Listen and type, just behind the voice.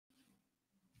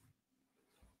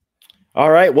All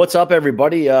right, what's up,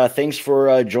 everybody? Thanks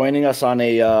for joining us on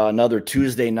another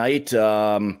Tuesday night.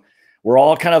 We're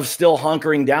all kind of still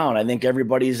hunkering down. I think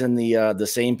everybody's in the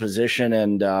same position,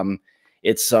 and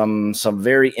it's some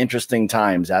very interesting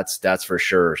times. That's for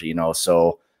sure.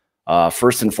 So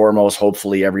first and foremost,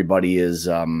 hopefully everybody is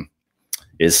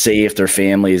safe. Their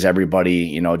families,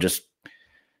 everybody. Just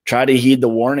try to heed the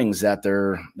warnings that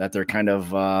they're kind of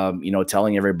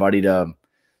telling everybody to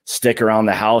stick around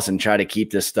the house and try to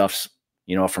keep this stuff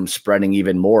from spreading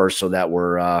even more, so that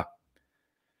we're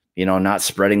not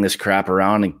spreading this crap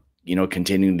around and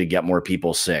continuing to get more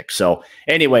people sick. So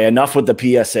anyway, enough with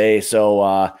the PSA.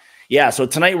 So so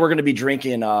tonight we're going to be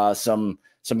drinking some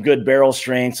good barrel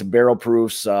strengths, some barrel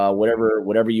proofs,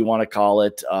 whatever you want to call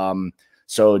it.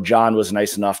 So John was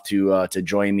nice enough to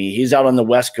join me. He's out on the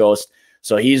West Coast,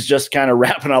 so he's just kind of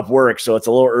wrapping up work, so it's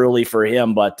a little early for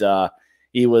him, but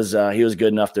he was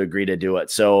good enough to agree to do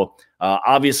it. So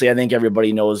obviously, I think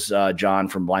everybody knows John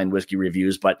from Blind Whiskey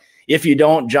Reviews, but if you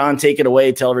don't, John, take it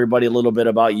away. Tell everybody a little bit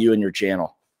about you and your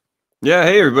channel. Yeah,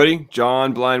 hey everybody,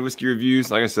 John, Blind Whiskey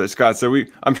Reviews. Like I said, Scott said,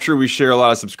 I'm sure we share a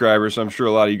lot of subscribers, so I'm sure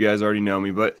a lot of you guys already know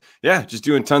me. But yeah, just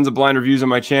doing tons of blind reviews on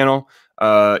my channel.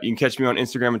 You can catch me on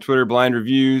Instagram and Twitter, Blind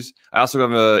Reviews. I also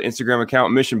have an Instagram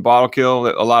account, Mission Bottle Kill,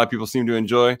 that a lot of people seem to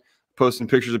enjoy. Posting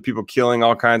pictures of people killing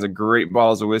all kinds of great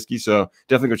bottles of whiskey, so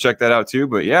definitely go check that out too.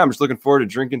 But yeah, I'm just looking forward to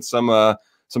drinking some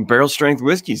barrel strength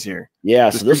whiskeys here.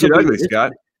 Yeah, so this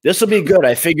will be good.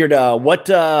 I figured what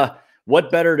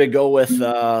better to go with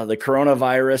the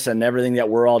coronavirus and everything that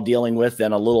we're all dealing with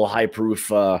than a little high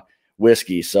proof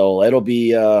whiskey. So it'll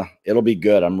be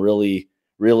good. I'm really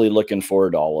looking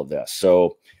forward to all of this.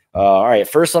 So all right,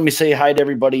 first let me say hi to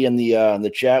everybody in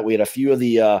the chat. We had a few of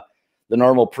the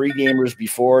normal pre-gamers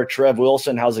before. Trev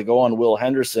Wilson, how's it going? Will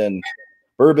Henderson,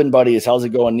 Bourbon Buddies, how's it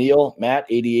going? Neil, Matt,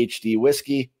 ADHD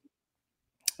Whiskey.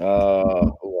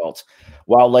 Who else?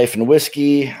 Wildlife and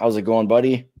Whiskey, how's it going,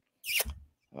 buddy?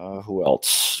 Who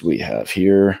else we have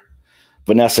here?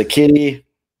 Vanessa Kitty,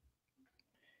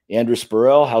 Andrew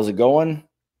Spurrell, how's it going?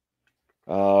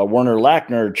 Werner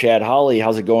Lackner, Chad Holly,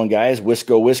 how's it going, guys?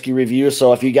 Wisco Whiskey Review.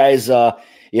 So if you guys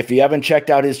if you haven't checked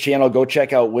out his channel, go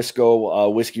check out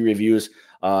Wisco Whiskey Reviews,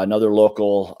 another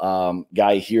local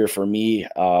guy here for me.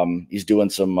 He's doing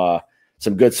some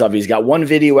good stuff. He's got one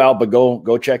video out, but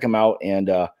go check him out and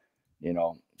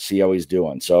see how he's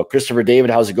doing. So Christopher David,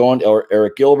 how's it going? Or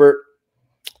Eric Gilbert,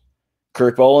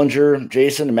 Kirk Bollinger,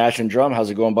 Jason, Mash and Drum, how's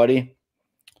it going, buddy?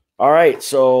 All right,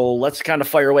 so let's kind of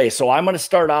fire away. So I'm going to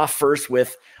start off first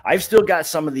with, I've still got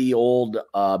some of the old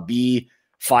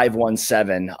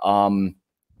B517.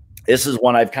 This is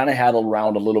one I've kind of had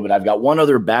around a little bit. I've got one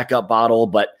other backup bottle,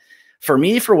 but for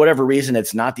me, for whatever reason,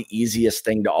 it's not the easiest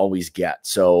thing to always get.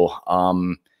 So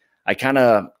I kind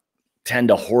of tend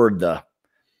to hoard the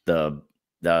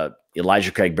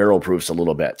Elijah Craig barrel proofs a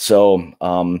little bit. So,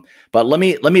 but let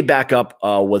me back up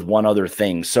with one other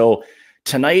thing. So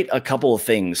tonight, a couple of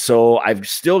things. So I've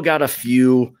still got a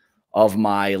few of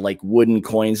my like wooden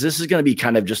coins. This is going to be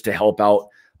kind of just to help out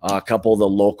a couple of the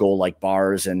local like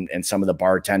bars and some of the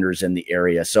bartenders in the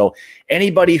area. So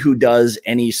anybody who does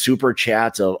any super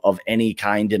chats of any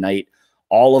kind tonight,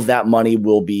 all of that money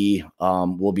will be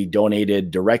donated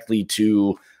directly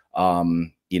to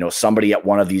somebody at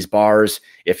one of these bars.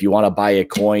 If you want to buy a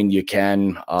coin, you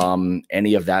can,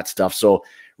 any of that stuff. So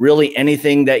really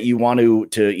anything that you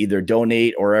want to either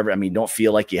donate or ever, I mean, don't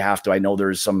feel like you have to. I know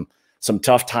there's some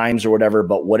tough times or whatever,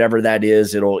 but whatever that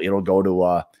is, it'll go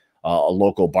to a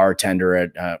local bartender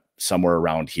at somewhere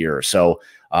around here. So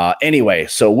anyway,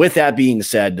 so with that being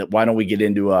said, why don't we get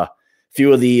into a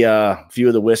few of the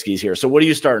whiskeys here? So what are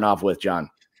you starting off with, John?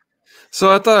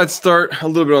 So I thought I'd start a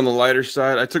little bit on the lighter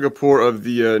side. I took a pour of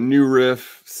the New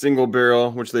Riff single barrel,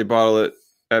 which they bottle it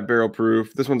at barrel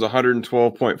proof. This one's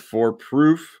 112.4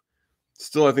 proof.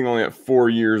 Still, I think only at 4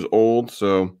 years old.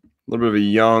 So a little bit of a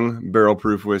young barrel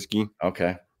proof whiskey.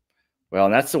 Okay. Well,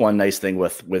 and that's the one nice thing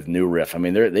with New Riff. I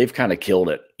mean, they've kind of killed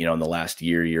it, in the last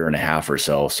year and a half or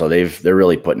so. So they're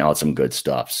really putting out some good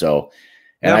stuff. So,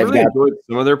 and I've really enjoyed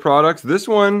some of their products. This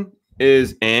one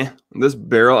is this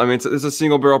barrel. I mean, it's a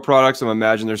single barrel product, so I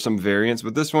imagine there's some variants,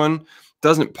 but this one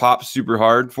doesn't pop super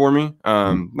hard for me.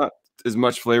 Not as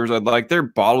much flavor as I'd like. Their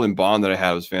bottle and bond that I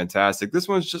had was fantastic. This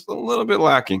one's just a little bit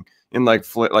lacking in like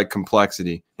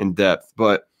complexity and depth,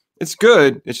 but it's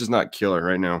good. It's just not killer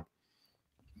right now.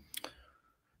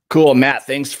 Cool, Matt.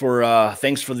 Thanks for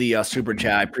the super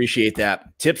chat. I appreciate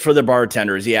that. Tip for the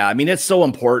bartenders. Yeah, I mean, it's so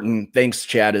important. Thanks,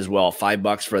 Chad, as well.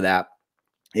 $5 for that.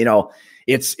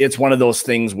 It's one of those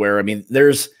things where, I mean,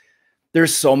 there's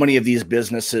so many of these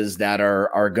businesses that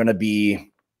are going to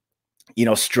be,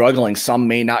 struggling. Some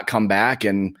may not come back.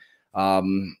 And,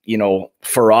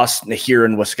 for us here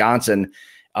in Wisconsin,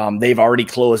 they've already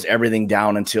closed everything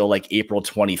down until like April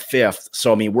 25th.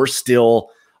 So, I mean, we're still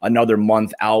another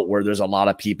month out where there's a lot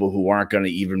of people who aren't going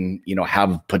to even,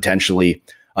 have potentially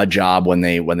a job when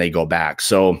they go back.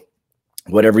 So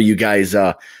whatever you guys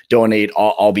donate,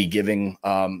 I'll be giving,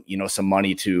 some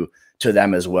money to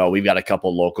them as well. We've got a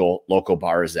couple local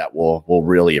bars that will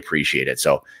really appreciate it.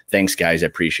 So thanks, guys. I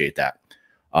appreciate that.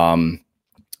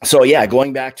 So yeah,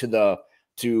 going back to the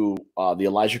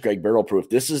Elijah Craig Barrel Proof,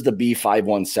 this is the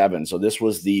B517. So this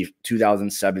was the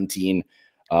 2017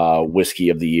 whiskey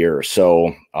of the year.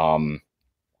 So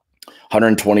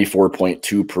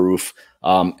 124.2 proof.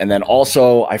 And then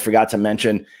also, I forgot to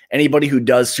mention, anybody who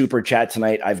does super chat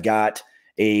tonight, I've got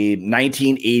a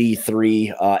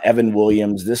 1983 Evan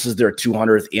Williams. This is their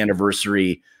 200th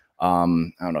anniversary. I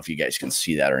don't know if you guys can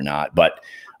see that or not, but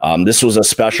this was a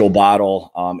special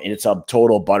bottle, and it's a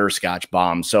total butterscotch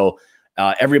bomb. So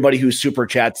everybody who super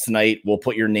chats tonight, will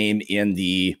put your name in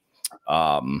the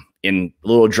in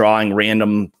little drawing,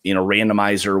 random,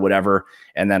 randomizer or whatever,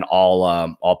 and then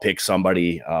I'll pick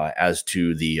somebody as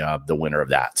to the winner of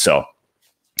that. So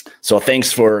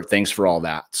thanks for all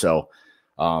that. So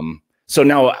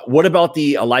now, what about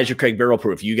the Elijah Craig Barrel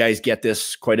Proof? You guys get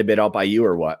this quite a bit out by you,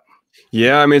 or what?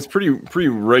 Yeah, I mean, it's pretty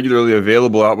regularly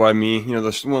available out by me. One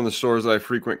of the stores that I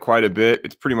frequent quite a bit.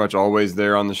 It's pretty much always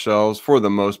there on the shelves for the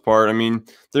most part. I mean,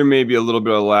 there may be a little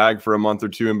bit of lag for a month or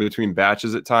two in between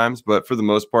batches at times, but for the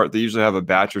most part, they usually have a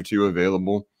batch or two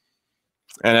available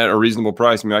and at a reasonable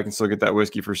price. I mean, I can still get that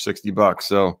whiskey for $60.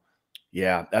 So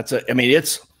yeah, it's,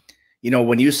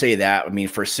 when you say that, I mean,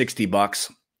 for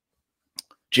 $60,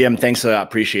 Jim, thanks. I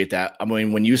appreciate that. I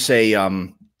mean, when you say,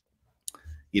 when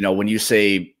you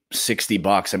say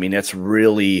 $60, I mean, it's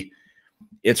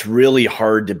really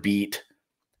hard to beat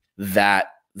that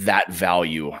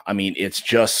value. I mean, it's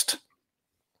just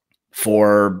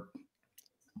for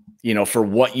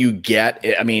what you get.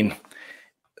 I mean,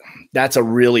 that's a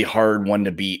really hard one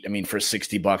to beat. I mean, for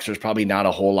 $60, there's probably not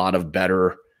a whole lot of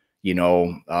better,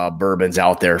 bourbons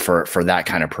out there for that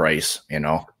kind of price, And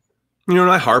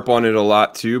I harp on it a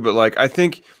lot too, but like, I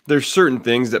think there's certain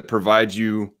things that provide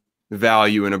you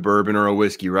value in a bourbon or a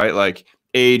whiskey, right? Like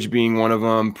age being one of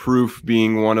them, proof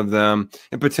being one of them,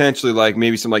 and potentially like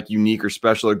maybe some like unique or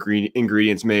special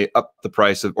ingredients may up the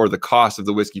price of or the cost of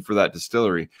the whiskey for that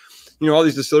distillery. All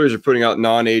these distilleries are putting out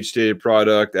non-age stated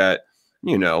product at,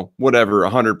 whatever,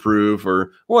 100 proof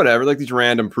or whatever, like these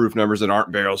random proof numbers that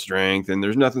aren't barrel strength, and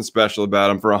there's nothing special about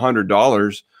them for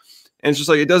 $100. And it's just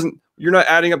like, you're not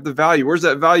adding up the value. Where's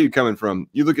that value coming from?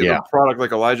 You look at a product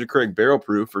like Elijah Craig Barrel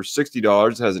Proof for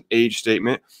 $60. It has an age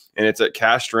statement, and it's at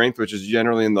cask strength, which is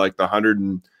generally in like the high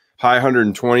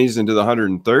 120s into the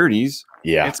 130s.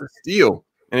 Yeah. It's a steal,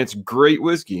 and it's great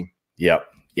whiskey. Yep.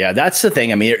 Yeah, that's the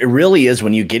thing. I mean, it really is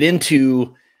when you get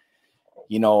into,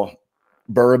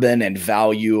 bourbon and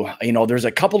value, there's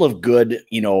a couple of good,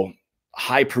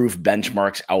 high proof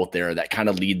benchmarks out there that kind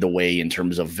of lead the way in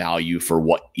terms of value for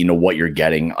what you're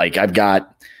getting. Like I've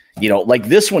got, like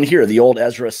this one here, the old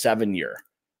Ezra 7-year,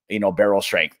 barrel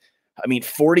strength. I mean,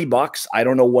 $40. I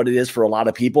don't know what it is for a lot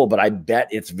of people, but I bet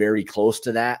it's very close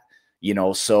to that,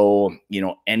 so,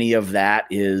 any of that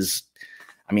is,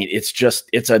 I mean,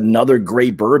 it's another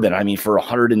great bourbon. I mean, for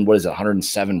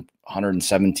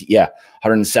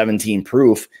 117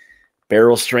 proof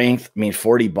barrel strength. I mean,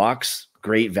 $40.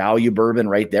 Great value bourbon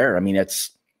right there. I mean,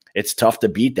 it's tough to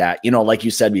beat that. Like you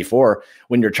said before,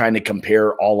 when you're trying to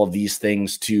compare all of these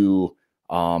things to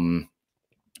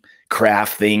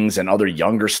craft things and other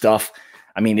younger stuff.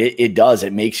 I mean,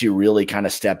 it makes you really kind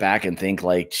of step back and think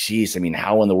like, geez, I mean,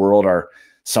 how in the world are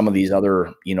some of these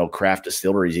other, craft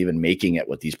distilleries even making it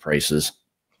with these prices?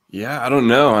 Yeah, I don't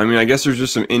know. I mean, I guess there's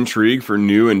just some intrigue for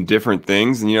new and different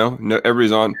things. And,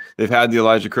 everybody's they've had the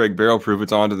Elijah Craig Barrel Proof.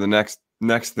 It's on to the next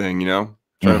thing, trying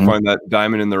to find that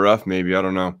diamond in the rough, maybe. I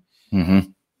don't know.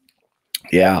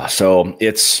 Yeah. So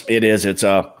it's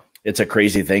a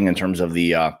crazy thing in terms of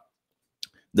the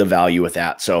value with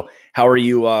that. So how are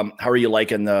you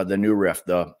liking the new riff,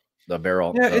 the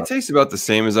barrel? Yeah, it tastes about the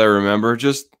same as I remember.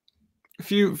 Just a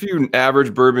few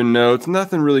average bourbon notes,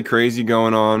 nothing really crazy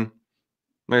going on.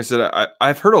 Like I said,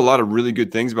 I've heard a lot of really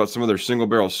good things about some of their single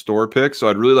barrel store picks, so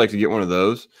I'd really like to get one of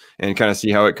those and kind of see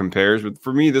how it compares. But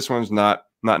for me, this one's not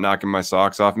knocking my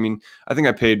socks off. I mean, I think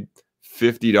I paid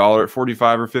 $45 or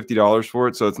 $50 for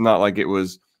it, so it's not like it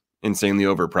was insanely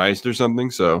overpriced or something.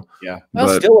 So yeah,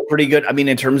 well, still a pretty good. I mean,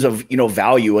 in terms of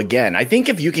value, again, I think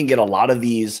if you can get a lot of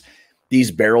these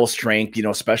barrel strength,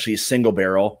 especially single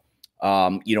barrel,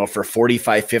 for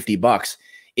 $45-$50.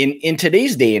 in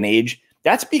today's day and age,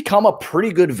 that's become a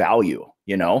pretty good value,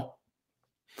 you know?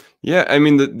 Yeah, I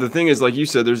mean the thing is, like you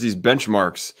said, there's these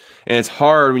benchmarks, and it's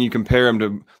hard when you compare them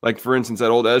to, like, for instance,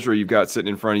 that old Ezra you've got sitting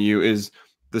in front of you is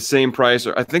the same price.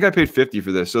 Or I think I paid 50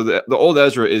 for this. So the old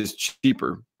Ezra is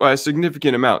cheaper by a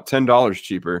significant amount, $10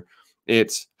 cheaper.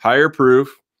 It's higher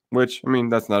proof, which, I mean,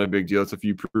 that's not a big deal. It's a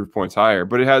few proof points higher,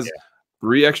 but it has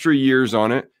 3 extra years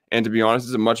on it. And to be honest,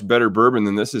 it's a much better bourbon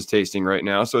than this is tasting right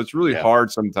now. So it's really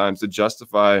hard sometimes to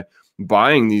justify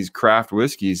buying these craft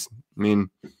whiskeys. I mean,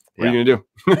 what are you gonna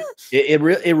do? It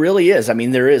really is. I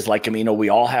mean, there is, like, I mean, you know, we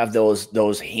all have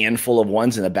those handful of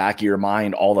ones in the back of your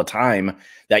mind all the time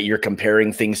that you're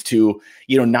comparing things to,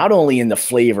 you know, not only in the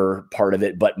flavor part of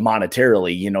it, but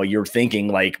monetarily. You know, you're thinking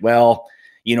like, well,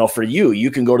 you know, for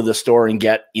you can go to the store and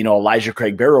get, you know, Elijah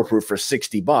Craig Barrel Proof for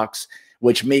 $60,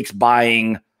 which makes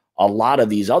buying a lot of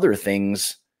these other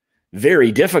things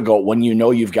very difficult when you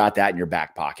know you've got that in your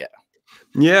back pocket.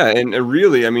 Yeah, and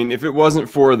really, I mean, if it wasn't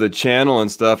for the channel and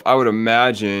stuff, I would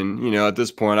imagine, you know, at this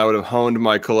point, I would have honed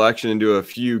my collection into a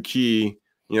few key,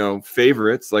 you know,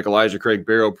 favorites like Elijah Craig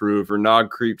Barrel Proof or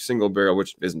Nog Creek Single Barrel,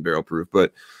 which isn't barrel proof,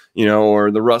 but, you know,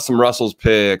 or some Russell's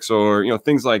picks, or, you know,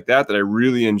 things like that I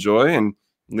really enjoy, and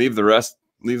leave the rest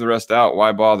out.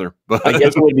 Why bother? But I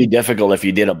guess it would be difficult if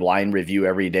you did a blind review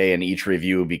every day and each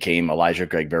review became Elijah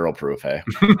Craig Barrel Proof. Hey,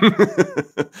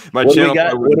 what do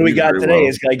we got today? Well.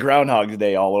 It's like Groundhog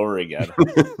Day all over again.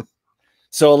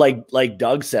 So like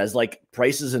Doug says, like,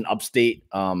 prices in upstate,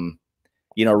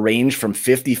 you know, range from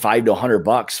 $55 to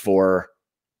 $100 for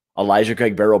Elijah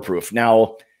Craig Barrel Proof.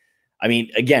 Now, I mean,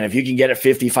 again, if you can get it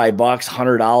 $55,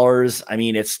 $100, I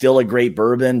mean, it's still a great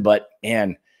bourbon, but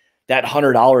man, that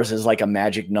 $100 is like a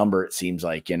magic number, it seems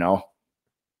like, you know?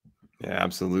 Yeah,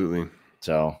 absolutely.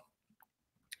 So, all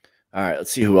right,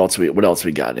 let's see what else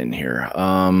we got in here.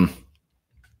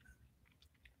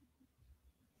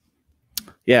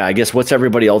 Yeah, I guess what's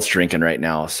everybody else drinking right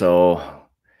now? So,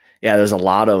 yeah, there's a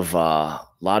lot of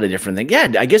different things.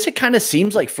 Yeah, I guess it kind of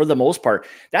seems like, for the most part,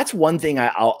 that's one thing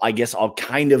I guess I'll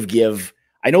kind of give.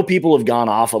 I know people have gone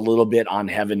off a little bit on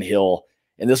Heaven Hill,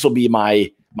 and this will be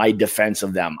my defense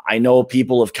of them. I know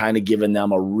people have kind of given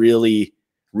them a really,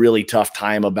 really tough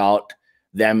time about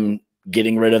them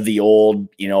getting rid of the old,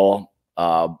 you know,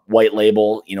 white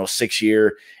label, you know,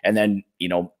 6-year, and then, you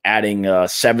know, adding a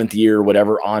 7th year,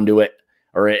 whatever, onto it,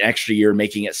 or an extra year,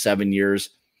 making it 7 years,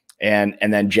 and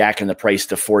then jacking the price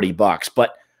to $40.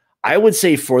 But I would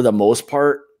say, for the most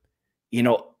part, you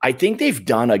know, I think they've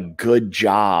done a good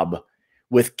job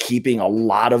with keeping a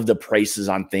lot of the prices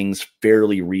on things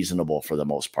fairly reasonable for the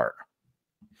most part.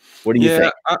 What do you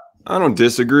think? I don't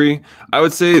disagree. I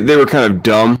would say they were kind of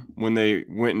dumb when they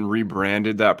went and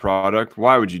rebranded that product.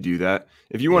 Why would you do that?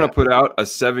 If you want to put out a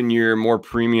 7-year more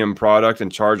premium product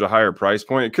and charge a higher price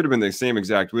point, it could have been the same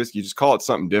exact whiskey. Just call it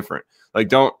something different. Like,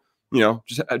 don't, you know,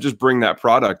 just bring that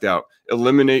product out.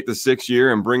 Eliminate the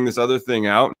 6-year and bring this other thing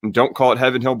out, and don't call it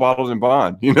Heaven Hill Bottled and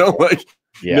Bond. You know, like,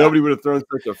 nobody would have thrown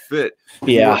such a fit.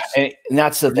 Yeah, and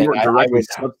that's the thing. Directly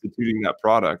substituting that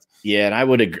product. Yeah, and I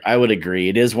would agree.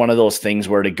 It is one of those things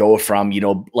where, to go from, you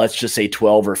know, let's just say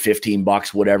 $12 or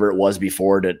 $15, whatever it was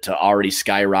before, to already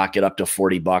skyrocket up to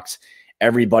 $40.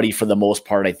 Everybody, for the most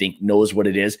part, I think, knows what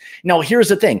it is. Now, here's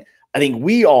the thing. I think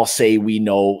we all say we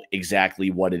know exactly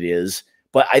what it is,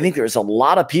 but I think there's a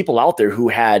lot of people out there who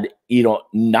had, you know,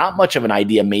 not much of an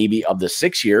idea maybe of the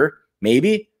 6-year,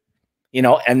 maybe, you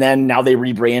know, and then now they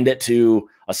rebrand it to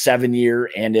a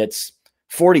 7-year and it's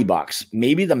 $40.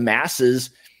 Maybe the masses,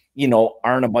 you know,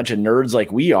 aren't a bunch of nerds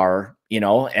like we are, you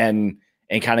know, and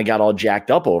kind of got all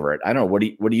jacked up over it. I don't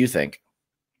know. What do you think?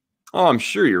 Oh, I'm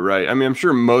sure you're right. I mean, I'm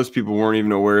sure most people weren't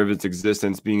even aware of its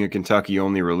existence, being a Kentucky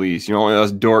only release. You know, only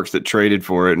us dorks that traded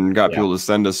for it and got people to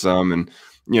send us some, and,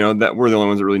 you know, that we're the only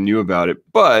ones that really knew about it.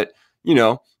 But, you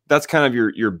know, that's kind of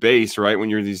your base, right? When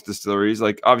you're these distilleries,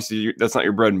 like, obviously that's not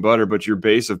your bread and butter, but your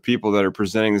base of people that are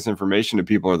presenting this information to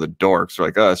people are the dorks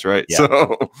like us, right? Yeah.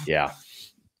 So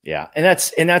yeah. And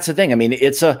that's the thing. I mean,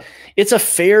 it's a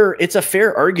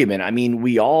fair argument. I mean,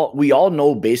 we all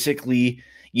know basically,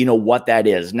 you know, what that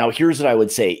is. Now, here's what I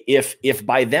would say. If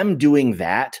by them doing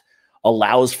that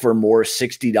allows for more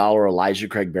 $60 Elijah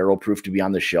Craig Barrel Proof to be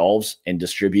on the shelves and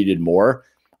distributed more,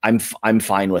 I'm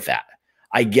fine with that.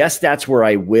 I guess that's where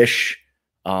I wish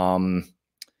some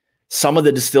of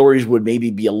the distilleries would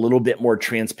maybe be a little bit more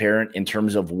transparent in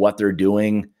terms of what they're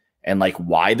doing and like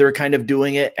why they're kind of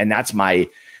doing it. And that's my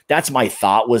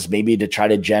thought, was maybe to try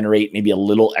to generate maybe a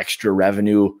little extra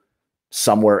revenue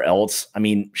somewhere else. I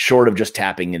mean, short of just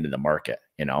tapping into the market,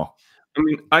 you know? I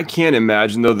mean, I can't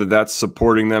imagine though that that's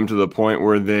supporting them to the point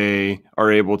where they are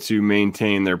able to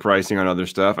maintain their pricing on other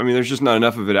stuff. I mean, there's just not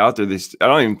enough of it out there. I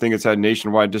don't even think it's had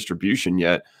nationwide distribution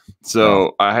yet.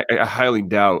 So I highly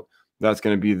doubt that's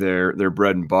going to be their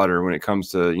bread and butter when it comes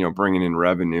to, you know, bringing in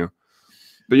revenue.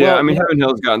 But yeah, I mean, Heaven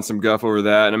Hill's gotten some guff over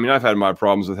that. And I mean, I've had my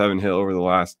problems with Heaven Hill over the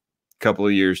last couple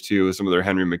of years too, with some of their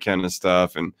Henry McKenna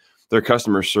stuff, and their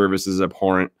customer service is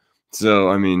abhorrent. So,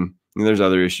 I mean, there's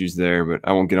other issues there, but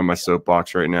I won't get on my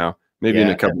soapbox right now. Maybe in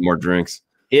a couple more drinks.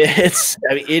 I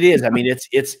mean, it is. I mean,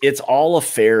 it's all a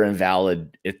fair and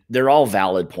valid. They're all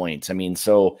valid points. I mean,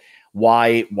 so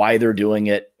why they're doing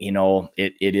it, you know,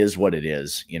 it is what it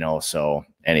is, you know. So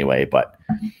anyway, but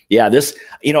yeah, this,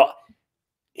 you know,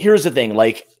 here's the thing.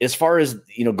 Like, as far as,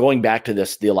 you know, going back to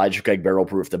this, the Elijah Craig Barrel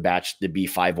Proof, the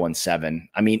B517.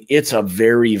 I mean, it's a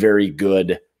very, very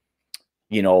good,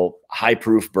 you know, high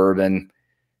proof bourbon.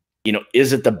 You know,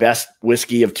 is it the best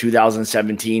whiskey of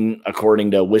 2017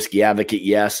 according to Whiskey Advocate?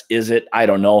 Yes. Is it? I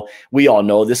don't know. We all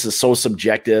know this is so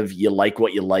subjective. You like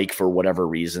what you like for whatever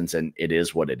reasons, and it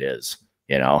is what it is,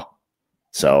 you know.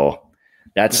 So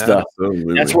that's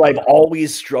that's where I've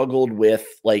always struggled with,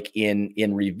 like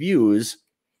in reviews.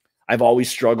 I've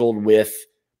always struggled with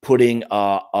putting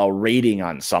a rating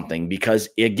on something, because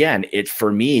again,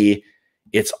 for me,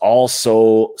 it's all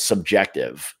so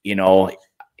subjective, you know.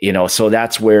 So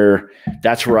that's where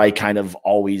I kind of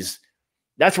always,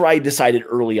 that's where I decided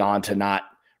early on to not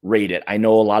rate it. I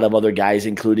know a lot of other guys,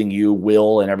 including you,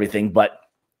 will, and everything,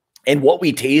 and what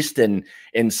we taste and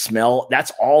smell,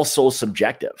 that's all so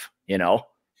subjective, you know?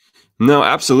 No,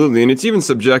 absolutely. And it's even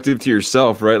subjective to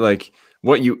yourself, right? Like,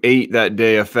 what you ate that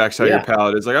day affects how your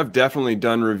palate is. Like, I've definitely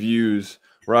done reviews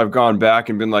where I've gone back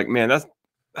and been like, man,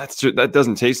 that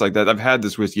doesn't taste like that. I've had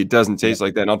this whiskey. It doesn't taste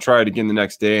like that. And I'll try it again the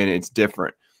next day and it's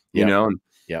different, you know? And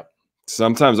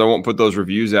sometimes I won't put those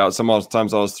reviews out.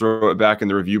 Sometimes I'll just throw it back in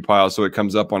the review pile so it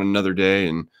comes up on another day.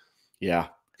 And I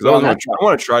want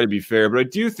to try to be fair, but I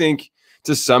do think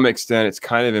to some extent it's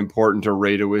kind of important to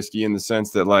rate a whiskey, in the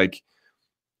sense that, like,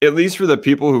 at least for the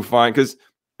people who find, because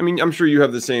I mean, I'm sure you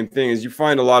have the same thing, as you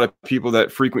find a lot of people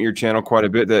that frequent your channel quite a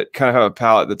bit that kind of have a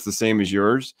palate that's the same as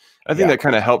yours. I think that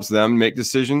kind of helps them make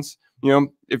decisions. You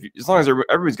know, as long as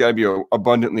everybody's got to be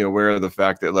abundantly aware of the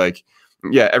fact that, like,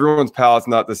 yeah, everyone's palate's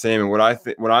not the same, and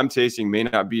what I'm tasting may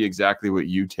not be exactly what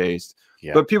you taste.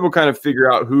 But people kind of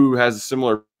figure out who has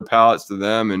similar palates to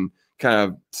them and kind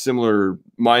of similar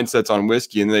mindsets on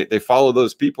whiskey, and they follow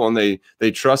those people, and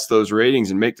they trust those ratings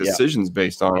and make decisions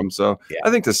based on them. So I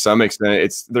think to some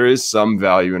extent there is some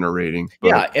value in a rating.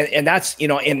 But and that's, you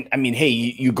know, and I mean, hey,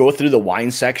 you go through the wine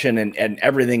section and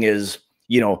everything is,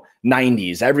 you know,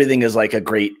 90s. Everything is like a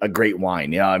great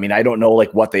wine. Yeah, I mean, I don't know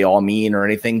like what they all mean or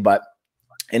anything, but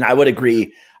and I would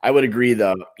agree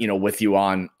with you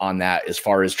on that, as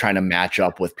far as trying to match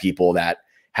up with people that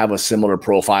have a similar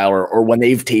profile, or when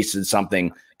they've tasted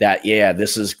something that,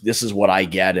 this is what I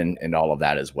get, and all of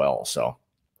that as well. So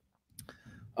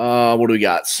what do we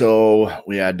got? So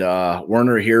we had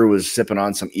Werner here was sipping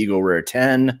on some Eagle Rare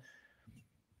 10.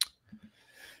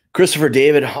 Christopher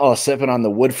David, sipping on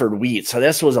the Woodford wheat. So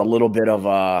this was a little bit of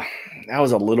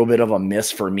a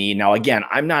miss for me. Now, again,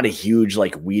 I'm not a huge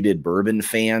like wheated bourbon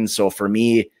fan, so for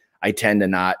me, I tend to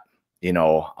not,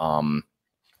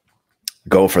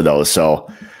 go for those. So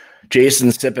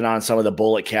Jason's sipping on some of the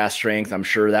Bullet Cask Strength. I'm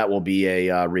sure that will be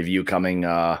a review coming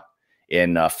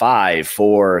in 5,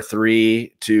 4,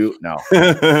 3, 2. No.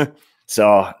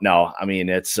 So no, I mean,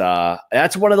 it's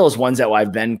that's one of those ones that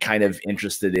I've been kind of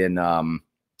interested in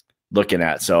looking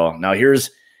at. So now here's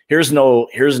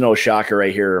no shocker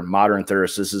right here. Modern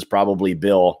Thirst. This is probably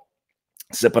Bill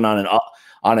sipping on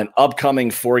an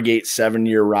upcoming 4-gate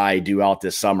 7-year rye due out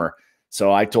this summer.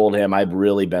 So I told him I've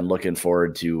really been looking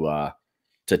forward to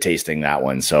tasting that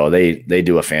one. So they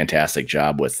do a fantastic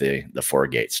job with the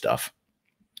 4-gate stuff.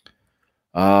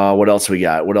 What else we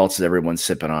got? What else is everyone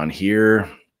sipping on here?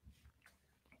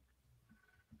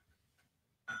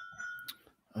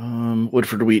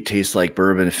 Woodford wheat tastes like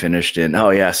bourbon finished in. Oh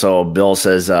yeah. So Bill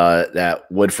says that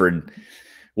Woodford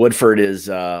wheat tastes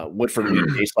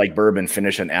like bourbon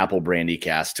finished in apple brandy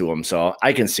cask to him. So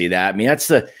I can see that. I mean,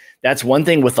 that's one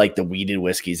thing with like the wheated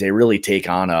whiskeys. They really take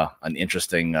on an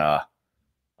interesting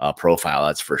profile.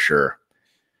 That's for sure.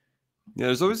 Yeah,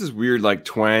 there's always this weird like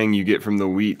twang you get from the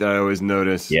wheat that I always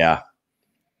notice. Yeah.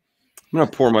 I'm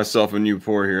gonna pour myself a new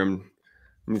pour here. I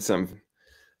need something.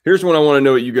 Here's one I want to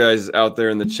know what you guys out there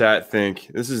in the chat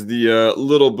think. This is the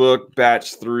Little Book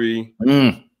Batch 3.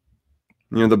 You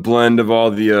know, the blend of all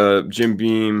the Jim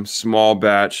Beam small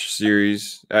batch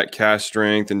series at cask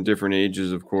strength and different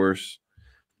ages, of course.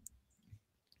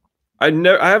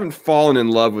 I haven't fallen in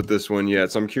love with this one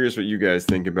yet, so I'm curious what you guys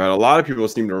think about it. A lot of people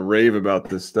seem to rave about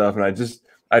this stuff, and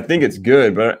I think it's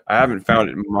good, but I haven't found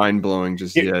it mind-blowing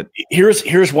just yet.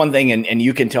 Here's one thing, and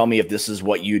you can tell me if this is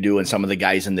what you do and some of the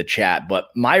guys in the chat, but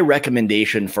my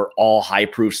recommendation for all high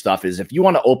proof stuff is if you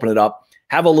want to open it up,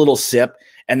 have a little sip,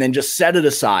 and then just set it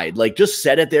aside. Like just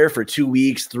set it there for 2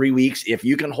 weeks, 3 weeks, if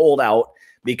you can hold out,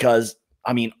 because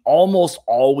I mean, almost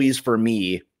always for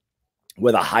me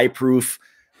with a high proof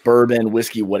bourbon,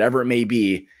 whiskey, whatever it may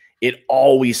be, it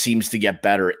always seems to get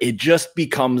better. It just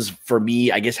becomes, for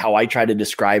me, I guess how I try to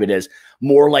describe it, as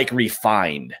more like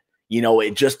refined. You know,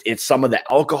 it's some of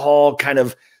the alcohol kind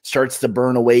of starts to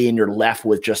burn away and you're left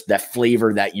with just that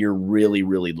flavor that you're really,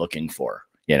 really looking for,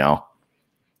 you know?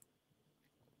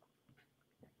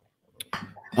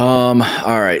 All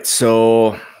right.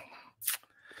 So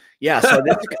yeah. So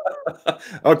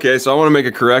okay. So I want to make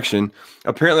a correction.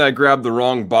 Apparently I grabbed the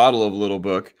wrong bottle of Little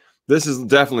Book. This is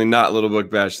definitely not Little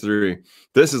Book Batch 3.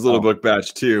 This is Little Book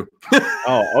Batch 2.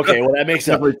 Oh, okay. Well, that makes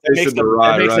a big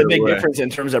difference in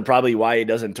terms of probably why it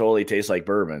doesn't totally taste like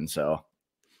bourbon. So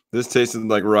this tasted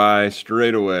like rye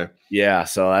straight away. Yeah.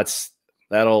 So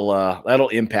that'll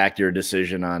impact your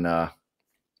decision on.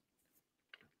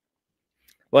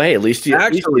 Well, hey, at least you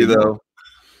actually though.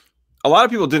 A lot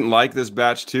of people didn't like this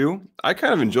batch too. I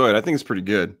kind of enjoy it. I think it's pretty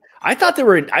good. I thought there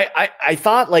were, I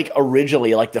thought like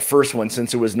originally, like the first one,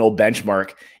 since there was no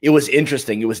benchmark, it was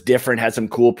interesting. It was different, had some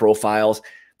cool profiles.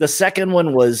 The second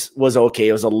one was okay.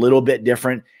 It was a little bit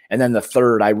different. And then the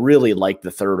third, I really liked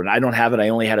the third one. I don't have it. I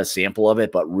only had a sample of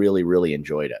it, but really, really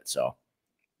enjoyed it. So.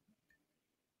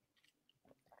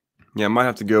 Yeah, I might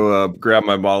have to go grab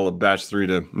my bottle of batch 3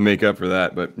 to make up for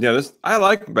that. But yeah, I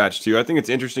like batch 2. I think it's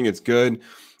interesting. It's good.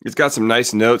 It's got some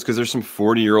nice notes because there's some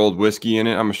 40-year-old whiskey in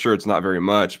it. I'm sure it's not very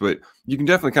much, but you can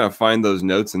definitely kind of find those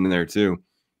notes in there too.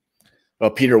 Well,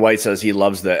 Peter White says he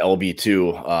loves the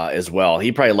LB2 as well.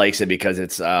 He probably likes it because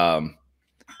it's, I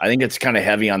think it's kind of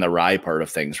heavy on the rye part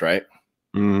of things, right?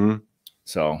 Mm-hmm.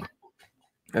 So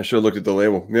I should have looked at the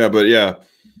label. Yeah, but yeah,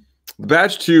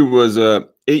 batch 2 was a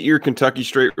 8-year Kentucky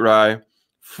straight rye,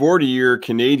 40-year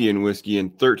Canadian whiskey,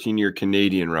 and 13-year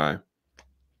Canadian rye.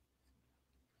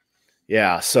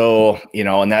 Yeah. So, you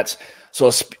know, and that's, so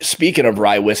speaking of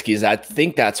rye whiskeys, I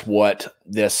think that's what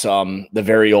this, the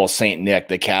very old St. Nick,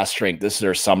 the Cask drink, this is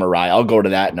their summer rye. I'll go to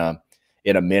that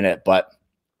in a minute, but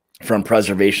from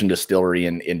Preservation Distillery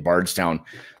in Bardstown,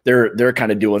 they're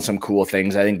kind of doing some cool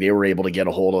things. I think they were able to get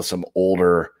a hold of some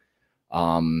older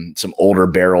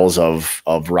barrels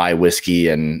of rye whiskey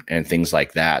and things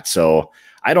like that. So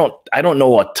I don't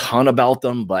know a ton about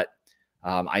them, but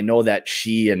I know that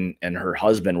she and her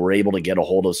husband were able to get a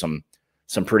hold of some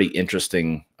pretty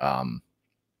interesting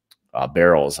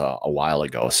barrels a while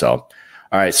ago. So, all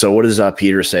right. So what does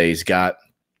Peter say? He's got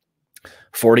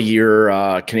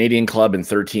 40-year Canadian Club and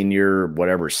 13-year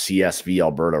whatever CSV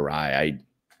Alberta rye.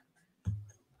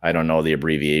 I don't know the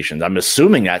abbreviations. I'm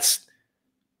assuming that's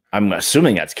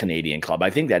Canadian Club.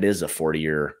 I think that is a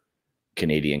 40-year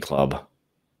Canadian Club,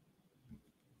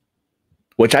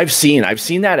 which I've seen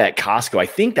that at Costco. I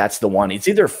think that's the one. It's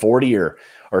either 40 or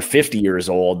 50 years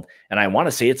old. And I want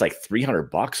to say it's like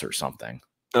 $300 or something.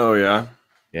 Oh yeah.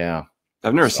 Yeah.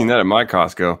 I've never seen that at my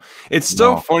Costco. It's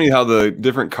so funny how the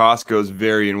different Costcos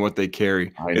vary in what they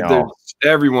carry. I know.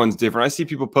 Everyone's different. I see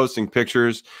people posting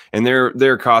pictures and their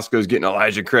Costco's getting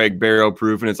Elijah Craig barrel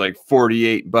proof and it's like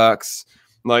 $48.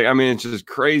 Like, I mean, it's just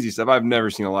crazy stuff. I've never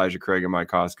seen Elijah Craig in my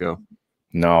Costco.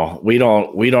 No, we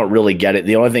don't really get it.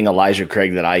 The only thing Elijah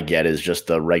Craig that I get is just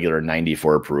the regular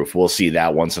 94 proof. We'll see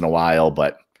that once in a while,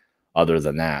 but other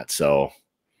than that, so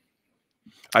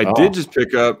I did just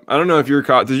pick up. I don't know if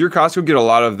does your Costco get a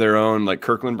lot of their own like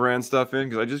Kirkland brand stuff in?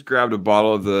 Because I just grabbed a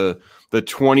bottle of the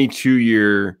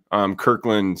 22-year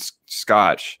Kirkland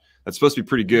Scotch. That's supposed to be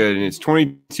pretty good, and it's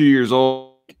 22 years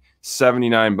old,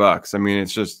 $79. I mean,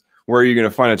 it's just, where are you going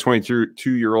to find a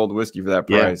 22-year-old whiskey for that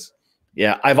price?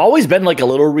 Yeah, I've always been like a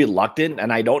little reluctant,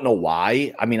 and I don't know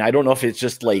why. I mean, I don't know if it's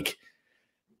just like,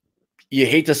 you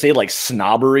hate to say like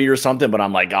snobbery or something, but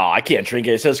I'm like, oh, I can't drink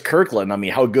it. It says Kirkland. I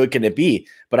mean, how good can it be?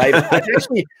 But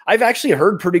I've actually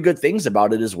heard pretty good things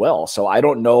about it as well. So I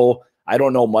don't know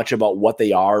much about what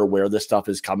they are, where the stuff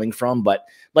is coming from. But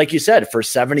like you said, for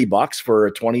 $70 for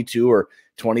a 22 or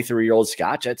 23-year-old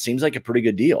Scotch, that seems like a pretty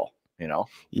good deal, you know?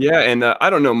 Yeah, and I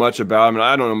don't know much about. I mean,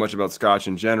 I don't know much about Scotch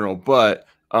in general, but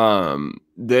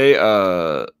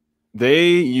they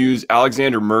use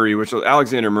Alexander Murray, which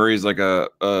Alexander Murray is like a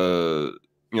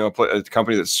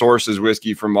company that sources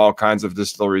whiskey from all kinds of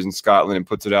distilleries in Scotland and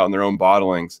puts it out in their own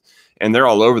bottlings, and they're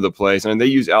all over the place. And they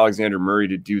use Alexander Murray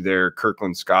to do their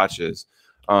Kirkland Scotches.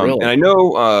 Really? And I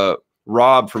know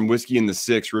Rob from Whiskey in the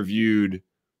Six reviewed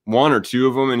one or two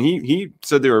of them, and he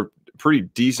said they were pretty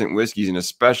decent whiskeys, and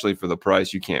especially for the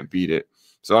price, you can't beat it.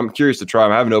 So I'm curious to try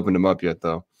them. I haven't opened them up yet,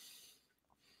 though.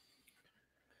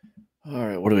 All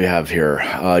right, what do we have here?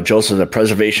 Joseph, the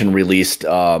preservation released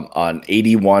on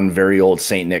 81 very old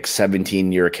St. Nick's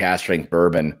 17-year cask strength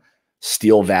bourbon,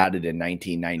 steel vatted in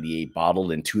 1998,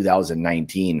 bottled in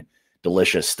 2019.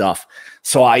 Delicious stuff.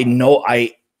 So I know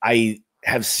I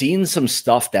have seen some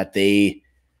stuff that they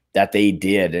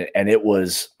did, and it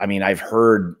was, I mean, I've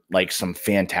heard like some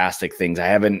fantastic things. I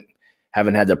haven't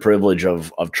had the privilege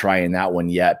of trying that one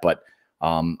yet, but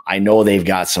I know they've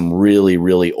got some really,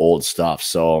 really old stuff.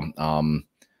 So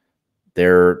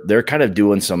they're kind of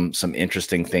doing some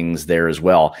interesting things there as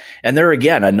well. And they're,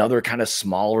 again, another kind of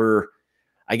smaller,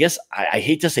 I guess I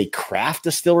hate to say craft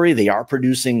distillery. They are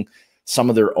producing some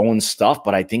of their own stuff,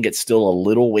 but I think it's still a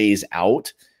little ways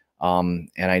out. And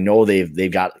I know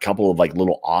they've got a couple of like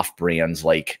little off brands,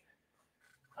 like,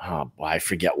 I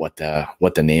forget what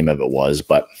the name of it was,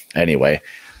 but anyway,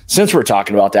 since we're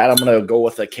talking about that, I'm going to go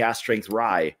with a cask strength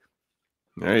rye.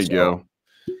 There you go.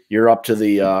 You're up to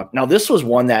the, now this was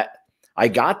one that I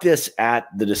got this at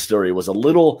the distillery. It was a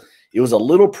little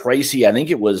pricey. I think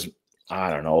it was, I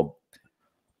don't know,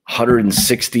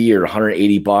 160 or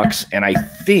 180 bucks. And I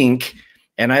think,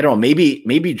 and I don't know,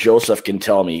 maybe Joseph can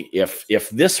tell me if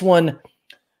this one,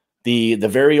 the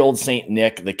very old St.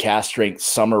 Nick, the cask strength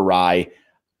summer rye,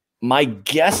 my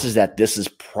guess is that this is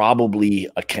probably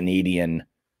a Canadian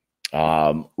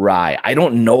rye. I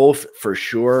don't know for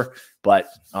sure, but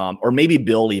or maybe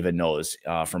Bill even knows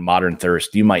from Modern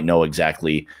Thirst. You might know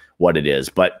exactly what it is,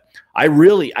 but I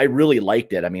really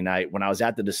liked it. I mean, when I was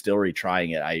at the distillery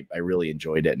trying it, I really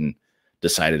enjoyed it and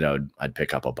decided I'd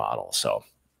pick up a bottle. So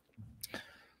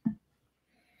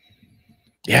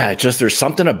yeah, there's just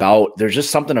something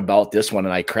about this one.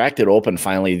 And I cracked it open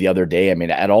finally the other day. I mean,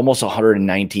 at almost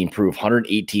 119 proof,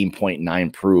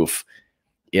 118.9 proof.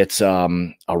 It's a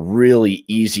really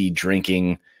easy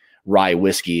drinking rye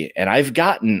whiskey. And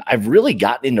I've really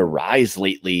gotten into ryes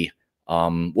lately.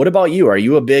 What about you? Are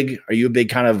you a big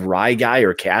kind of rye guy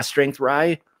or cask strength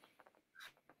rye?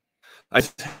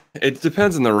 It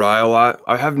depends on the rye a lot.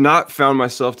 I have not found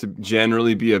myself to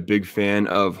generally be a big fan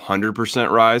of 100%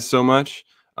 rye so much.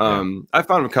 I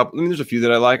found a couple. I mean, there's a few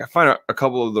that I like. I find a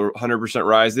couple of the 100%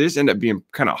 rye, they just end up being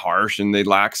kind of harsh and they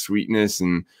lack sweetness.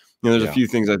 And there's a few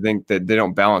things I think that they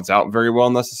don't balance out very well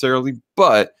necessarily.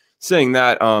 But saying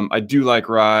that, I do like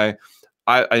rye.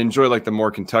 I enjoy like the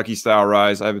more Kentucky style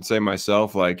rye, I would say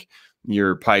myself, like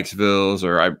your Pikesvilles,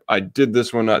 or I did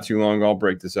this one not too long ago. I'll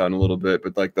break this out in a little bit,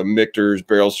 but like the Michter's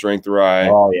barrel strength rye.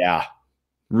 Oh yeah,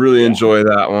 really enjoy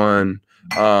that one.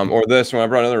 Or this one. I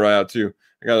brought another rye out too.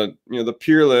 I got the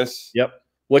Peerless. Yep.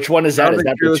 Which one is that? Is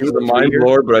that Peerless is the Mind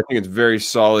Lord, but I think it's very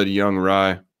solid young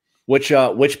rye. Which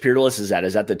Peerless is that?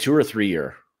 Is that the 2 or 3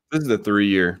 year? This is the 3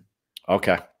 year.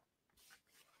 Okay.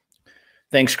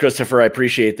 Thanks, Christopher. I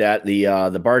appreciate that.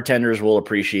 The bartenders will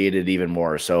appreciate it even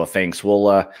more. So thanks.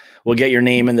 We'll get your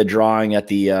name in the drawing at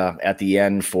the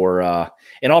end for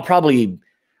and I'll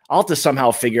have to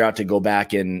somehow figure out to go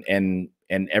back and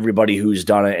everybody who's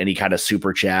done any kind of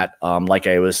super chat, like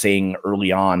I was saying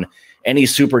early on, any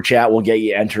super chat will get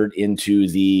you entered into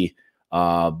the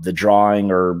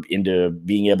drawing or into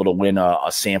being able to win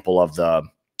a sample of the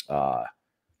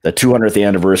 200th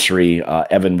anniversary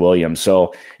Evan Williams.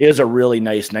 So it is a really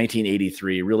nice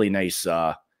 1983, really nice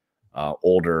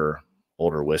older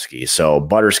whiskey. So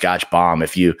Butterscotch Bomb.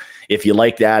 If you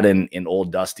like that in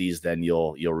old Dusties, then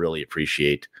you'll really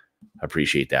appreciate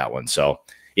that one. So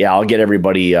yeah, I'll get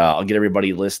everybody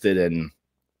listed and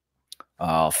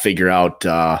I'll figure out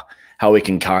how we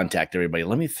can contact everybody.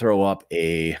 Let me throw up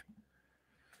a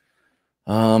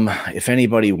if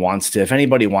anybody wants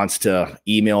to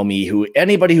email me,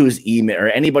 anybody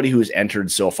who's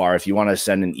entered so far, if you want to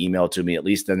send an email to me, at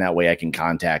least then that way I can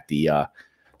contact the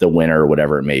winner or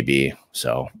whatever it may be.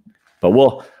 So, but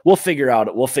we'll figure out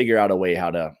a way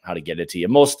how to get it to you.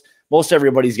 Most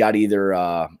everybody's got either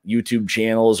YouTube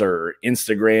channels or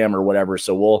Instagram or whatever.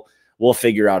 So we'll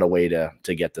figure out a way to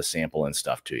get the sample and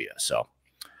stuff to you. So,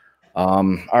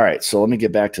 all right. So let me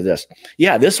get back to this.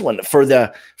 Yeah, this one for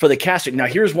the cask strength. Now,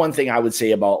 here's one thing I would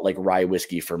say about like rye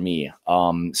whiskey for me,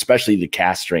 especially the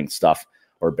cask strength stuff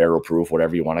or barrel proof,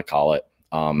 whatever you want to call it,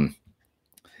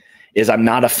 is I'm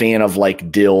not a fan of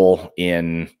like dill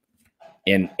in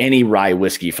any rye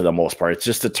whiskey for the most part. It's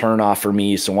just a turn off for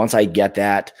me. So once I get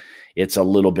that, it's a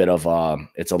little bit of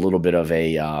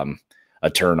a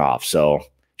turn off. So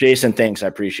Jason, thanks. I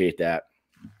appreciate that.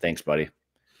 Thanks, buddy.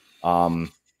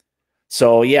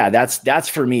 So yeah, that's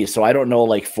for me. So I don't know,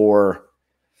 like for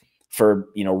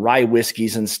rye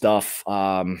whiskeys and stuff.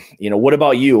 What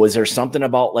about you? Is there something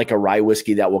about like a rye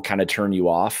whiskey that will kind of turn you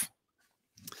off?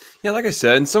 Yeah, like I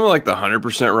said, and some of like the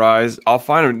 100% ryes, I'll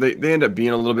find them, they end up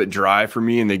being a little bit dry for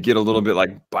me, and they get a little bit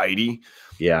like bitey.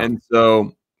 Yeah. And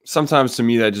so sometimes to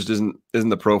me that just isn't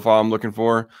the profile I'm looking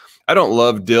for. I don't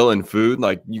love dill in food.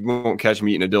 Like you won't catch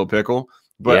me eating a dill pickle,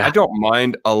 but Yeah. I don't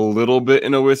mind a little bit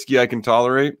in a whiskey I can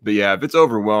tolerate. But yeah, if it's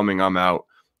overwhelming, I'm out.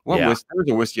 There was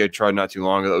a whiskey I tried not too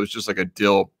long ago that was just like a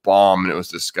dill bomb, and it was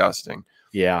disgusting.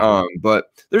 Yeah.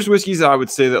 But there's whiskeys that I would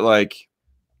say that like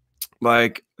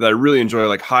that I really enjoy,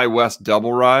 like High West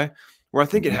Double Rye, where I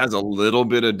think it has a little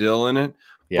bit of dill in it,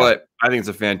 but I think it's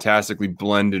a fantastically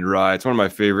blended rye. It's one of my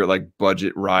favorite like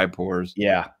budget rye pours.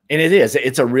 Yeah. And it is.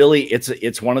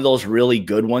 It's one of those really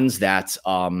good ones that's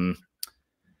and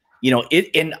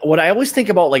what I always think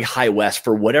about like High West,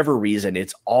 for whatever reason,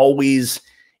 it's always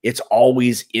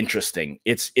interesting.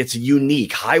 It's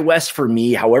unique. High West for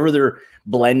me, however they're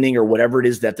blending or whatever it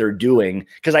is that they're doing,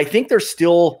 because I think they're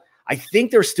still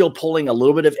pulling a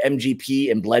little bit of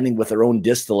MGP and blending with their own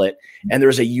distillate. And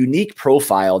there's a unique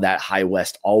profile that High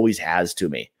West always has to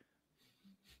me.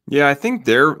 Yeah, I think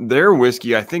their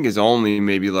whiskey, I think, is only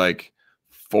maybe like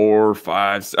 4 or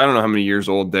 5. I don't know how many years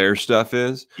old their stuff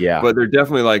is. Yeah. But they're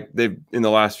definitely like, they've in the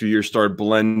last few years started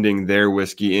blending their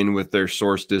whiskey in with their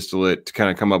source distillate to kind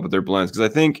of come up with their blends. Because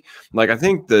I think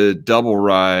the double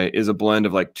rye is a blend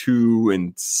of like 2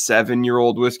 and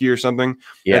 7-year-old whiskey or something.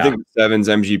 Yeah. I think the 7's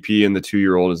MGP and the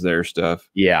 2-year-old is their stuff.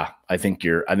 Yeah, I think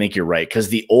you're right. Because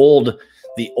the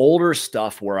older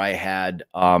stuff where I had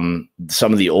some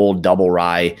of the old double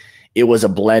rye, it was a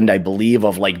blend, I believe,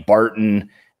 of like Barton,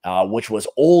 which was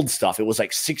old stuff. It was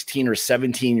like 16 or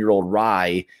 17-year-old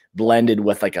rye blended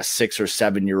with like a 6 or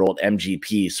 7-year-old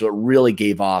MGP. So it really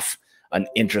gave off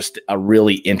a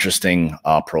really interesting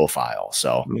profile.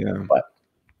 So yeah, but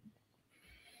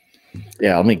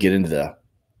yeah, let me get into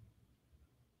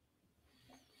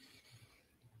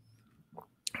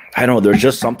I don't know. There's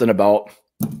just something about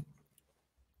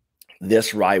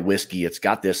this rye whiskey. It's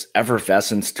got this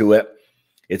effervescence to it.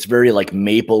 It's very like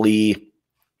mapley,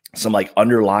 some like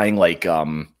underlying like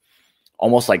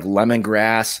almost like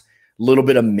lemongrass, a little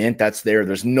bit of mint that's there.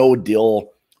 There's no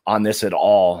dill on this at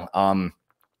all.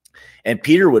 And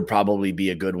Peter would probably be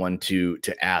a good one to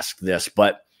ask this,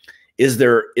 but is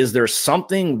there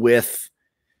something with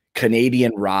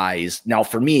Canadian ryes? Now,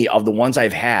 for me, of the ones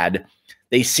I've had,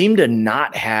 they seem to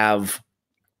not have,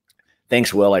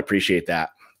 thanks, Will, I appreciate that.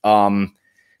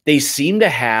 They seem to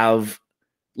have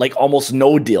like almost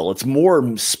no dill. It's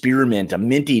more spearmint, a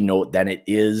minty note than it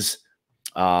is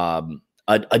a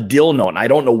dill note. And I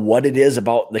don't know what it is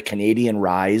about the Canadian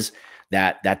ryes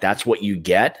that's what you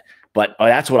get, but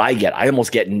that's what I get. I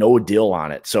almost get no dill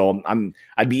on it. So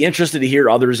I'd be interested to hear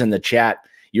others in the chat,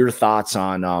 your thoughts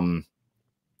on,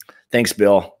 thanks,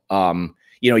 Bill.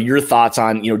 Your thoughts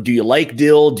on, do you like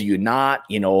dill? Do you not,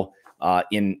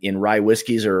 in rye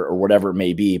whiskeys or whatever it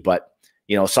may be, but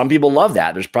some people love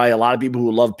that. There's probably a lot of people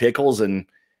who love pickles and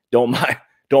don't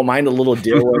mind a little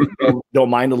dill, don't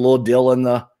mind a little dill in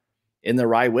the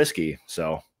rye whiskey.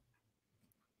 So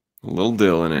a little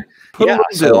dill in it.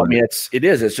 So I mean, it's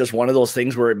just one of those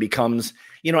things where it becomes,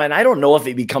 and I don't know if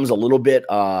it becomes a little bit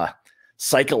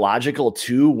psychological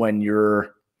too when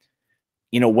you're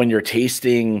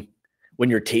tasting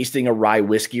a rye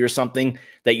whiskey or something,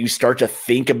 that you start to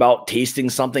think about tasting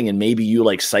something and maybe you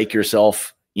like psych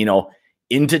yourself,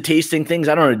 into tasting things.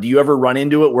 I don't know. Do you ever run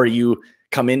into it where you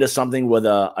come into something with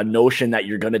a notion that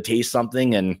you're going to taste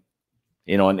something and,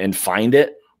 and find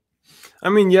it? I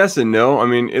mean, yes and no. I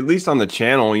mean, at least on the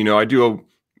channel,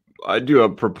 I do a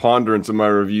preponderance of my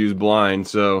reviews blind.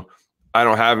 So I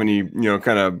don't have any,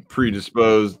 kind of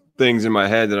predisposed things in my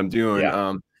head that I'm doing.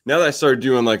 Yeah. Now that I started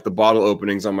doing like the bottle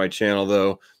openings on my channel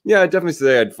though, yeah, I'd definitely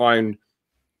say I'd find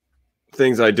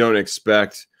things I don't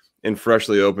expect in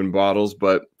freshly opened bottles,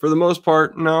 but for the most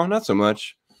part, no, not so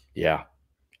much. Yeah.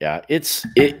 Yeah.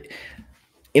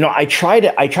 I try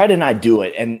to not do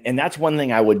it. And that's one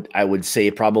thing I would say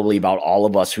probably about all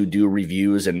of us who do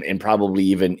reviews and probably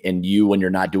even in you when you're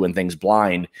not doing things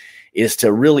blind, is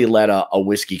to really let a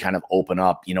whiskey kind of open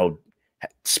up,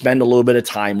 spend a little bit of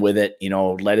time with it,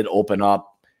 let it open up.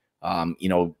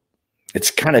 It's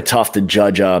kind of tough to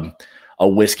judge a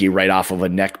whiskey right off of a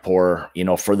neck pour,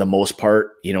 for the most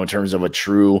part, in terms of a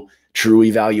true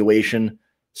evaluation.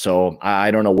 So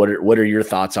I don't know, what are your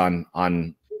thoughts on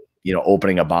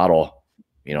opening a bottle,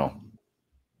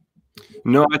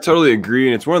 No, I totally agree.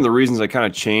 And it's one of the reasons I kind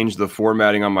of changed the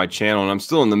formatting on my channel, and I'm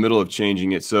still in the middle of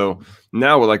changing it. So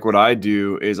now like what I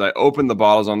do is I open the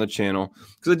bottles on the channel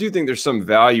because I do think there's some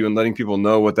value in letting people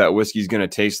know what that whiskey is going to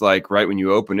taste like right when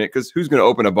you open it. Because who's going to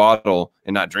open a bottle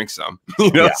and not drink some?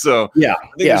 So yeah, I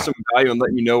think there's some value in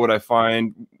letting you know what I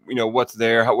find, what's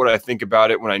there, what I think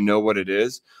about it when I know what it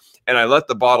is. And I let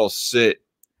the bottle sit.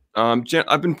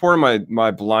 I've been pouring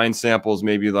my blind samples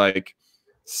maybe like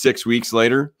 6 weeks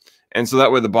later. And so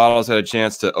that way the bottles had a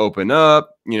chance to open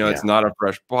up. It's not a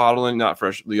fresh bottle and not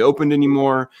freshly opened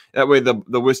anymore. That way the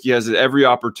whiskey has every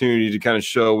opportunity to kind of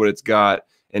show what it's got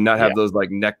and not have those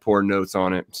like neck pour notes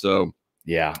on it. So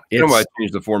yeah, that's why I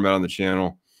changed the format on the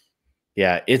channel.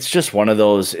 Yeah, it's just one of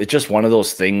those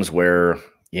things where,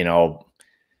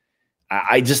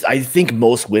 I think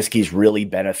most whiskeys really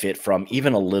benefit from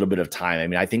even a little bit of time. I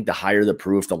mean, I think the higher the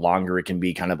proof, the longer it can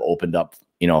be kind of opened up,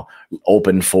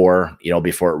 open for,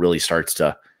 before it really starts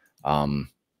to, kind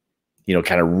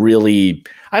of really,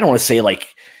 I don't want to say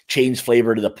like change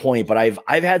flavor to the point, but I've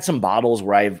had some bottles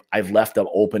where I've left them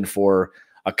open for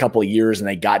a couple of years and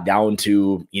they got down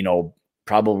to,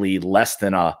 probably less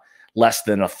than a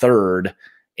third.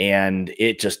 And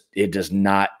it just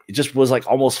was like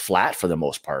almost flat for the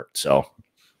most part. So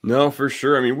no, for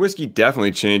sure. I mean, whiskey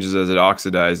definitely changes as it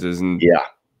oxidizes. And yeah,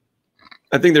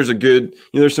 I think there's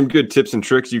there's some good tips and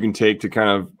tricks you can take to kind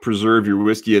of preserve your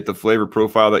whiskey at the flavor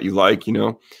profile that you like.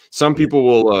 Some people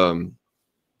will,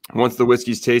 once the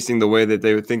whiskey's tasting the way that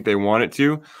they would think they want it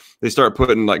to, they start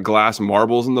putting like glass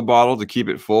marbles in the bottle to keep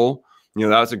it full.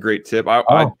 That's a great tip.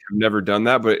 I've never done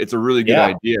that, but it's a really good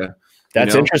idea.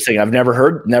 That's interesting. I've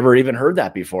never even heard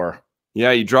that before.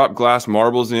 Yeah, you drop glass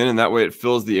marbles in, and that way it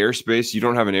fills the airspace. You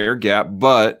don't have an air gap,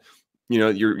 but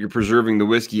you're preserving the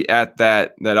whiskey at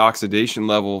that oxidation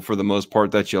level for the most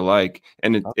part that you like.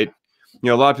 And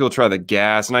a lot of people try the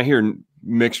gas, and I hear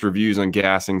mixed reviews on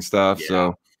gassing stuff. Yeah.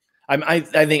 So I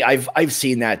think I've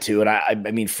seen that too. And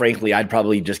I mean, frankly, I'd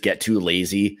probably just get too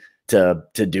lazy to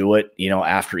do it,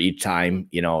 after each time,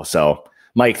 So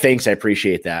Mike, thanks. I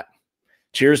appreciate that.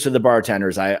 Cheers to the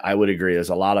bartenders. I would agree. There's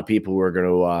a lot of people who are going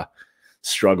to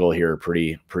struggle here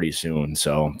pretty soon.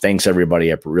 So thanks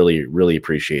everybody. I really, really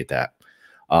appreciate that.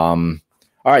 All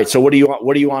right. So what are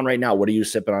you on right now? What are you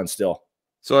sipping on still?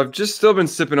 So I've just still been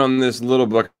sipping on this little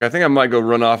book. I think I might go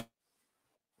run off,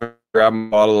 grab a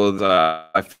bottle of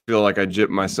that. I feel like I gypped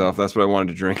myself. That's what I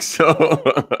wanted to drink. So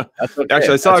that's okay.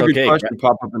 Actually, I saw a good question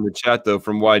pop up in the chat though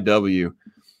from YW.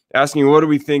 Asking, what do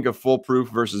we think of full proof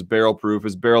versus barrel proof?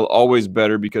 Is barrel always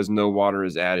better because no water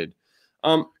is added?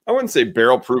 I wouldn't say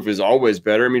barrel proof is always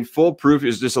better. I mean, full proof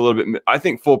is just a little bit. I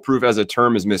think full proof as a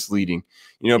term is misleading.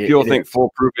 People think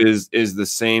full proof is the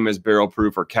same as barrel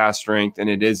proof or cask strength, and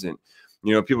it isn't.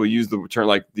 People use the term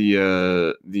like the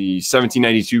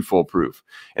 1792 full proof,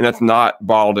 and that's not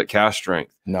bottled at cask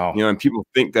strength. No, and people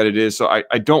think that it is. So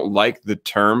I don't like the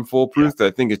term full proof.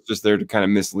 I think it's just there to kind of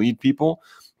mislead people.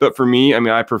 But for me, I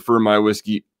mean, I prefer my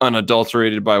whiskey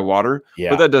unadulterated by water,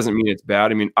 but that doesn't mean it's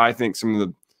bad. I mean, I think some of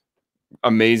the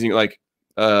amazing, like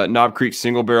Knob Creek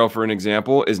single barrel, for an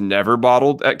example, is never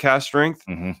bottled at cask strength,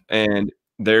 and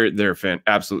they're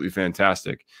absolutely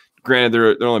fantastic. Granted,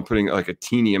 they're only putting like a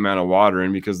teeny amount of water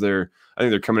in because I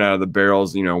think they're coming out of the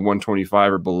barrels,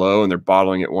 125 or below, and they're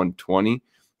bottling at 120.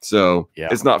 So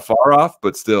it's not far off,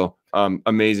 but still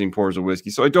amazing pours of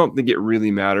whiskey. So I don't think it really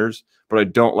matters, but I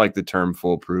don't like the term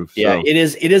foolproof. Yeah, so.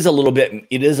 It is a little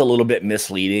bit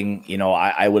misleading.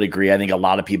 I would agree. I think a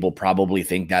lot of people probably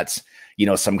think that's,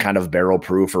 some kind of barrel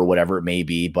proof or whatever it may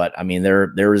be. But I mean,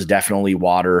 there is definitely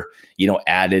water,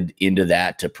 added into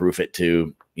that to proof it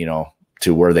to,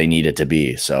 to where they need it to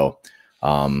be. So,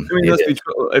 I mean,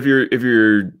 if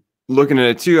you're looking at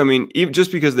it too, I mean, even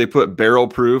just because they put barrel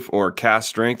proof or cask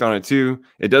strength on it too,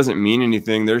 it doesn't mean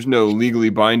anything. There's no legally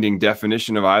binding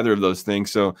definition of either of those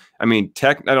things. So, I mean,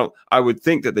 I would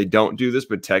think that they don't do this,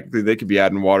 but technically they could be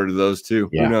adding water to those too.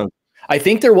 Yeah. Who knows? I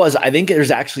think there's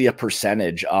actually a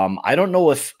percentage. I don't know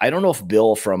if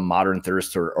Bill from Modern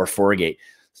Thirst or Forgate,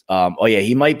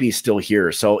 he might be still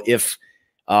here. So if,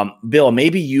 Bill,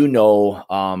 maybe,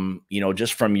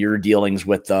 just from your dealings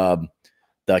with,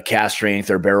 the cask strength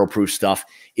or barrel proof stuff,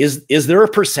 is there a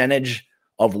percentage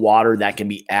of water that can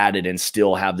be added and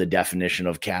still have the definition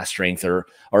of cask strength or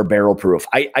barrel proof?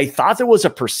 I thought there was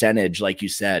a percentage, like you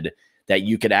said, that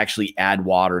you could actually add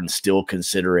water and still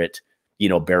consider it,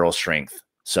 barrel strength.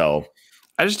 So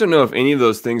I just don't know if any of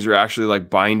those things are actually like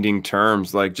binding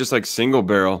terms, like just like single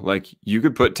barrel. Like you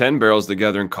could put 10 barrels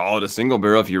together and call it a single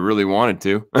barrel if you really wanted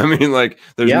to. I mean, like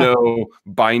there's no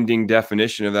binding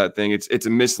definition of that thing. It's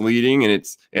misleading and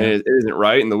it isn't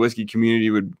right. And the whiskey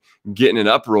community would get in an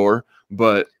uproar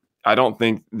but I don't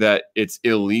think that it's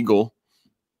illegal.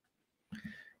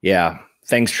 Yeah.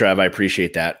 Thanks, Trev. I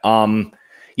appreciate that.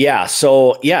 Yeah.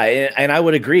 So yeah, and I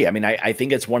would agree. I mean, I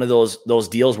think it's one of those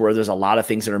deals where there's a lot of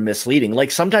things that are misleading.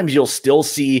 Like sometimes you'll still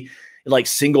see like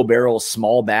single barrel,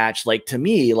 small batch. Like to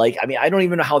me, like, I mean, I don't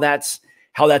even know how that's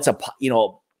a,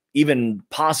 even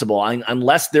possible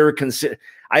unless they're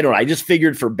I don't know. I just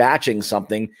figured for batching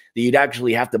something that you'd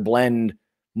actually have to blend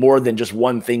more than just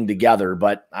one thing together,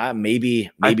 but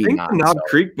maybe I think not. the Knob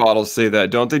Creek bottles say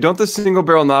that, don't they? Don't the single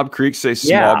barrel Knob Creek say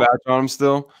small batch on them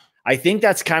still? I think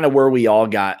that's kind of where we all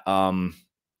got.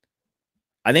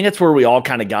 I think that's where we all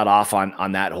kind of got off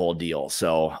on that whole deal.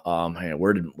 So, hey,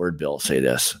 where did Bill say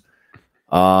this?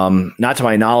 Not to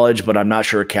my knowledge, but I'm not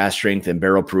sure cast strength and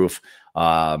barrel proof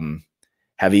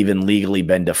have even legally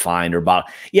been defined or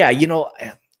about. Yeah,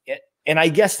 and I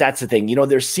guess that's the thing.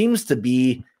 There seems to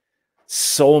be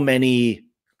so many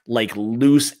like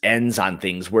loose ends on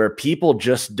things where people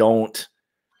just don't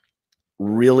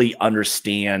really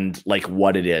understand like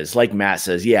what it is. Like Matt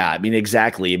says, yeah, I mean,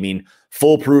 exactly. I mean,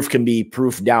 foolproof can be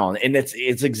proof down, and it's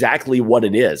exactly what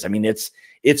it is. I mean, it's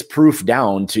proof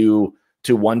down to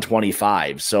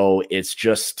 125. So it's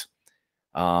just,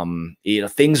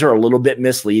 things are a little bit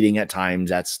misleading at times.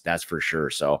 That's for sure.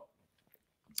 So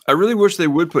I really wish they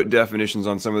would put definitions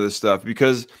on some of this stuff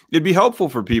because it'd be helpful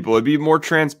for people. It'd be more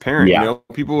transparent. Yeah.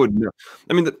 People would know.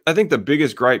 I mean, I think the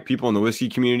biggest gripe people in the whiskey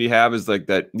community have is like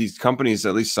that these companies,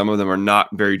 at least some of them, are not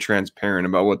very transparent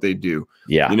about what they do.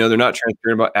 Yeah. They're not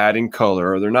transparent about adding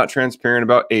color, or they're not transparent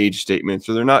about age statements,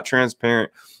 or they're not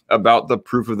transparent about the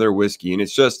proof of their whiskey. And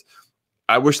it's just,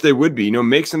 I wish they would be,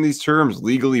 make some of these terms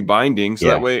legally binding. So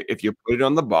that way, if you put it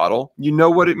on the bottle, you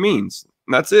know what it means.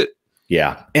 And that's it.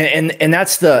 Yeah. And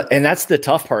that's the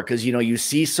tough part. Cause you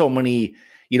see so many,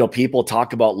 people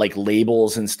talk about like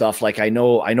labels and stuff. Like I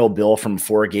know Bill from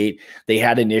Foregate, they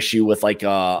had an issue with like,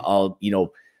 the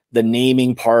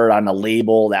naming part on a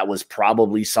label. That was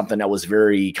probably something that was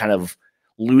very kind of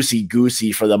loosey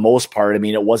goosey for the most part. I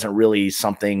mean, it wasn't really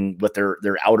something with their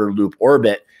outer loop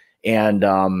orbit. And,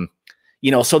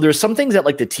 so there's some things that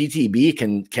like the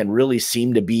TTB can really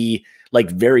seem to be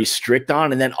like very strict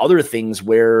on. And then other things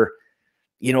where,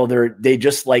 they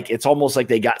just like, it's almost like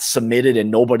they got submitted and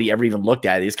nobody ever even looked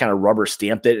at it. They just kind of rubber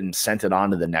stamped it and sent it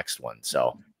on to the next one.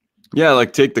 So, yeah,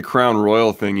 like take the Crown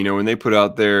Royal thing, when they put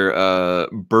out their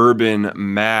bourbon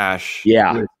mash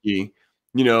whiskey,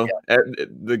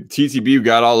 the TTB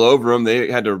got all over them. They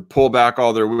had to pull back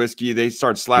all their whiskey. They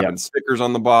started slapping stickers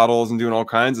on the bottles and doing all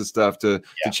kinds of stuff to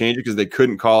change it because they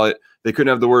couldn't call it. They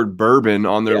couldn't have the word bourbon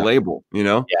on their label,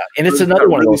 Yeah, and it's another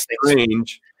one of those things.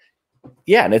 Strange.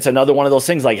 Yeah, and it's another one of those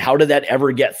things like, how did that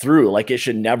ever get through? Like it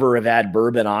should never have had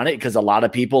bourbon on it because a lot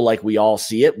of people, like we all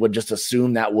see it, would just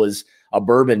assume that was a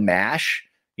bourbon mash,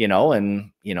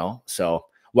 so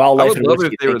wildlife. I would love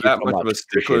it if they were that much of a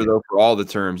stickler though for all the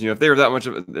terms. If they were that much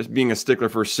of being a stickler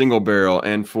for single barrel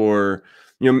and for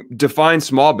define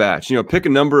small batch. Pick a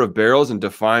number of barrels and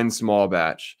define small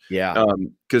batch. Yeah,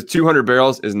 because 200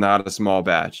 barrels is not a small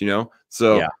batch.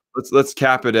 So let's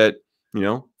cap it at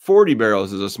 40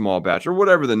 barrels is a small batch or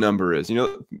whatever the number is.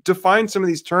 Define some of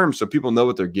these terms so people know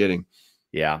what they're getting.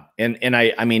 Yeah, and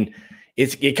I mean.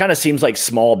 It kind of seems like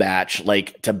small batch,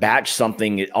 like to batch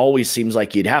something. It always seems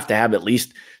like you'd have to have at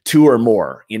least 2 or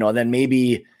more, then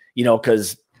maybe,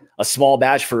 because a small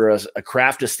batch for a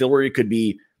craft distillery could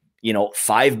be,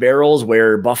 5 barrels,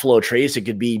 where Buffalo Trace, it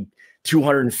could be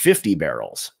 250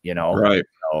 barrels, Right.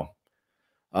 So,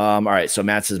 all right. So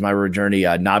Matt says my journey,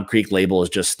 Knob Creek label is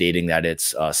just stating that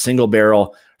it's a single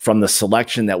barrel from the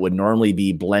selection that would normally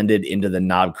be blended into the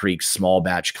Knob Creek small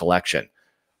batch collection.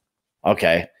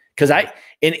 Okay. Because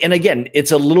and again,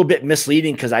 it's a little bit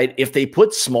misleading because if they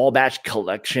put small batch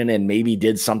collection and maybe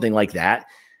did something like that,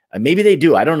 maybe they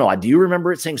do. I don't know. Do you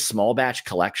remember it saying small batch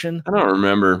collection? I don't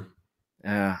remember.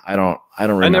 I don't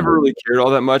remember. I never really cared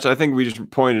all that much. I think we just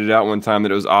pointed it out one time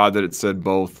that it was odd that it said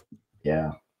both.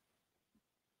 Yeah.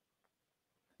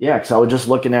 Yeah, because I was just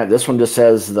looking at this one. Just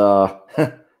says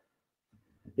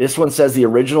this one says the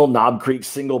original Knob Creek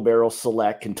single barrel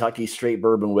select Kentucky straight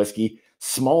bourbon whiskey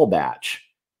small batch.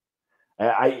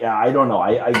 I don't know.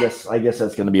 I guess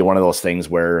that's going to be one of those things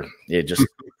where it just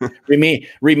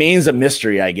remains a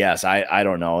mystery. I guess I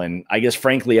don't know. And I guess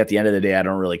frankly, at the end of the day, I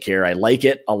don't really care. I like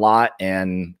it a lot,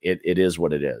 and it is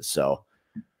what it is. So,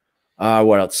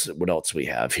 what else we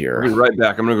have here? I'll be right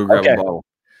back. I'm gonna go grab a bottle.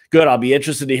 Good. I'll be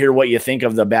interested to hear what you think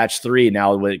of the batch 3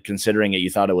 now, considering it,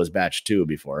 you thought it was batch 2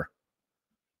 before.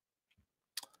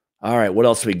 All right. What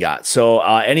else we got? So,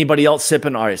 anybody else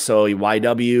sipping? All right. So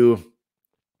YW.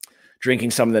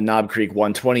 drinking some of the Knob Creek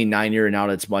 129 year, and now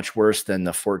it's much worse than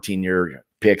the 14-year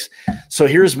picks. So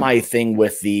here's my thing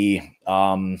with the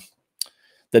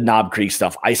Knob Creek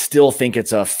stuff. I still think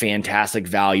it's a fantastic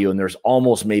value, and there's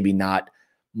almost maybe not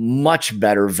much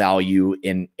better value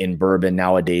in bourbon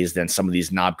nowadays than some of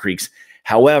these Knob Creeks.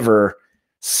 However,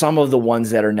 some of the ones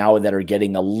that are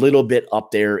getting a little bit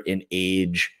up there in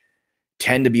age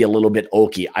tend to be a little bit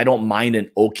oaky. I don't mind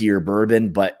an oakier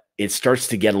bourbon, but it starts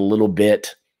to get a little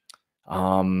bit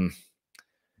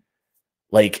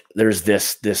like there's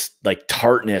this like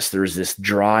tartness, there's this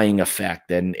drying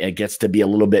effect, and it gets to be a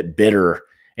little bit bitter.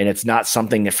 And it's not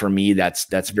something that for me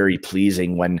that's very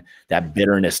pleasing when that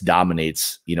bitterness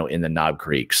dominates, in the Knob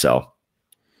Creek. So,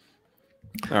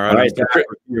 all right,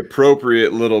 the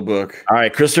appropriate little book. All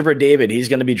right, Christopher David, he's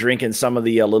going to be drinking some of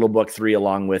the Little Book 3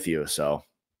 along with you. So,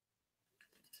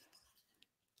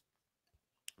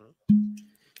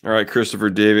 all right, Christopher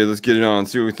David, let's get it on.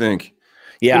 See what we think.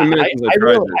 Yeah,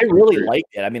 I really liked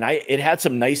it. I mean, it had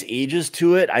some nice ages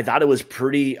to it. I thought it was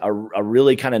a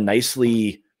really kind of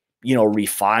nicely,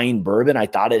 refined bourbon. I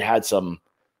thought it had some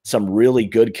really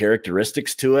good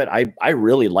characteristics to it. I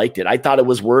really liked it. I thought it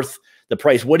was worth the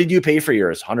price. What did you pay for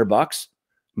yours? $100?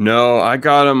 No, I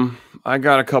got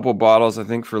a couple bottles, I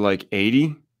think, for like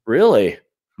 80. Really?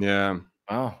 Yeah.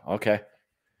 Oh, okay.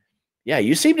 Yeah,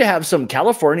 you seem to have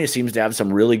California seems to have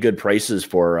some really good prices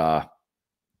for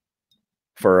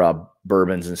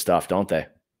bourbons and stuff, don't they?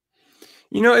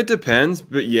 It depends,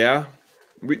 but yeah.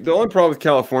 The only problem with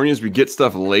California is we get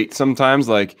stuff late sometimes.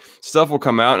 Like, stuff will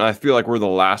come out, and I feel like we're the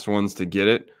last ones to get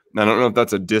it. And I don't know if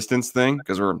that's a distance thing,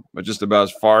 because we're just about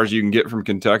as far as you can get from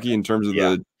Kentucky in terms of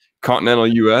the continental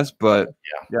U.S. But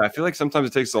yeah, I feel like sometimes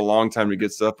it takes a long time to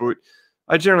get stuff. But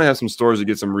I generally have some stores that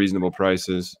get some reasonable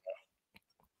prices.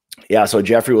 Yeah. So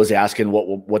Jeffrey was asking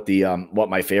what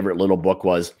my favorite little book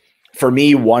was. For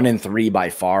me, 1 and 3 by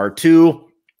far. 2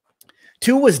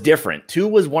 was different. 2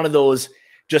 was one of those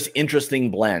just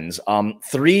interesting blends.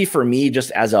 3 for me,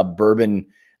 just as a bourbon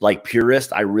like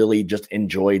purist, I really just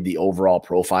enjoyed the overall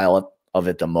profile of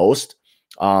it the most.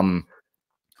 But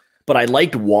I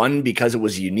liked 1 because it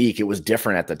was unique. It was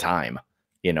different at the time,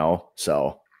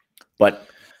 So, but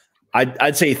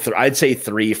I'd say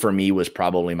 3 for me was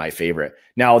probably my favorite.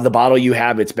 Now, the bottle you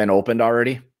have, it's been opened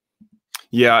already.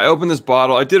 Yeah, I opened this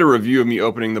bottle. I did a review of me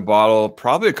opening the bottle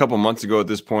probably a couple months ago at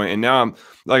this point. And now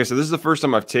like I said, this is the first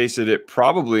time I've tasted it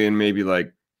probably in maybe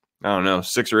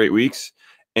 6 or 8 weeks.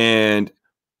 And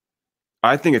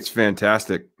I think it's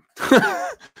fantastic.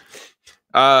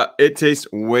 It tastes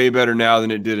way better now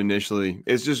than it did initially.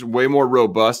 It's just way more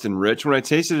robust and rich. When I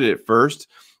tasted it at first,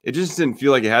 it just didn't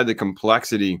feel like it had the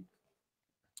complexity,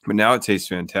 but now it tastes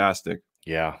fantastic.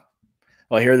 Yeah.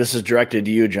 Well, here, this is directed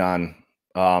to you, John.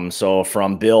 So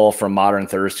from Bill from Modern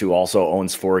Thirst, who also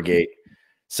owns Foregate,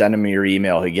 send him your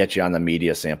email. He'll get you on the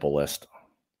media sample list.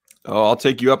 Oh, I'll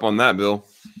take you up on that, Bill.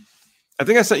 I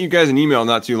think I sent you guys an email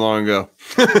not too long ago.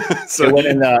 So it went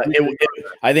in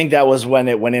I think that was when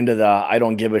it went into the I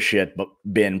don't give a shit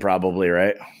bin, probably,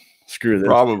 right? Screw this.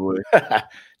 Probably.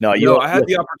 No, I had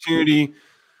the opportunity.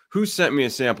 Who sent me a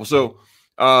sample? So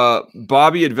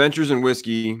Bobby Adventures in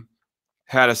Whiskey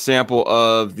had a sample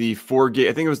of the Foregate.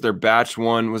 I think it was their batch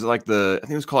one. Was it I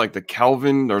think it was called the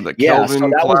Kelvin or the Kelvin.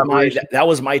 So that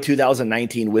was my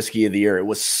 2019 whiskey of the year. It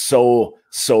was so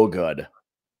good.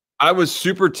 I was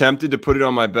super tempted to put it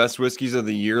on my best whiskeys of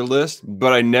the year list,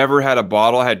 but I never had a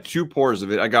bottle. I had 2 pours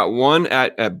of it. I got one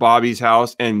at Bobby's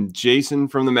house, and Jason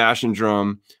from the Mash and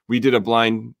Drum, we did a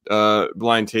blind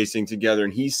tasting together,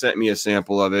 and he sent me a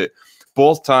sample of it.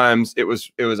 Both times it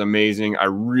was amazing. I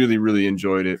really, really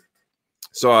enjoyed it.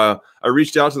 So I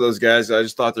reached out to those guys. I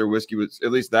just thought their whiskey was,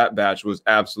 at least that batch, was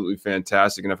absolutely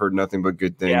fantastic, and I've heard nothing but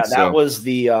good things. Yeah, that was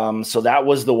the that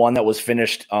was the one that was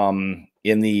finished in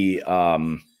the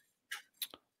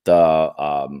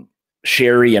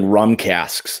sherry and rum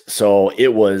casks. So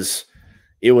it was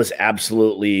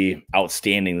absolutely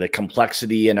outstanding. The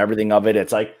complexity and everything of it.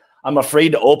 It's like I'm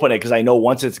afraid to open it because I know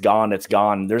once it's gone, it's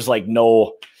gone. There's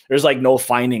no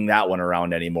finding that one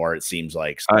around anymore, it seems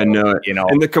like. So, I know it.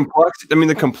 And the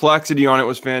complexity on it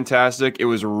was fantastic. It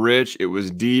was rich. It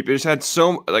was deep. It just had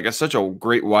such a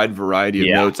great wide variety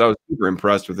of notes. I was super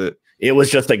impressed with it. It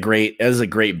was a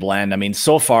great blend. I mean,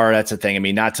 so far, that's the thing. I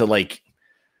mean, not to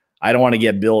I don't want to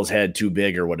get Bill's head too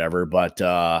big or whatever, but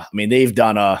I mean, they've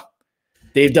done a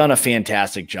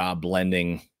fantastic job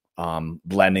blending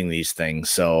these things.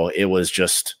 So it was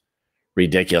just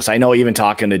ridiculous. I know, even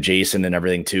talking to Jason and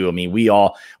everything too. I mean, we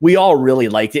all really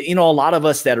liked it. A lot of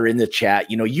us that are in the chat,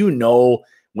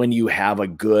 when you have a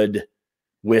good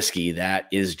whiskey that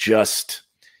is just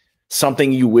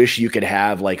something you wish you could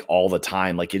have like all the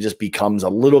time. Like it just becomes a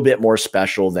little bit more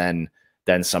special than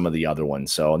some of the other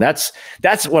ones. So that's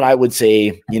what I would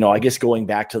say, I guess going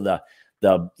back to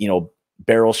the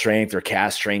barrel strength or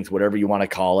cask strength, whatever you want to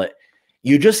call it,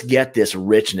 you just get this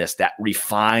richness, that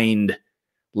refined,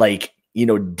 like,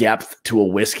 depth to a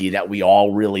whiskey that we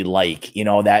all really like,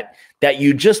 that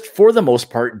you just, for the most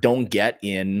part, don't get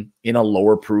in a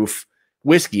lower proof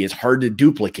whiskey. It's hard to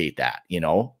duplicate that,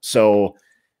 so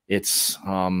it's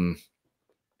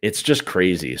just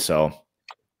crazy. So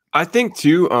I think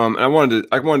too, and I wanted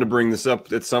to bring this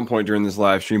up at some point during this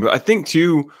live stream, but I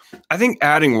think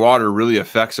adding water really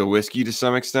affects a whiskey to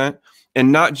some extent,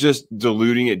 and not just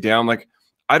diluting it down. Like,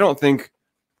 I don't think,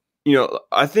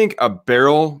 I think a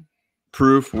barrel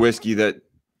proof whiskey that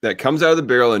comes out of the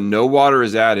barrel and no water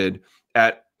is added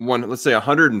at let's say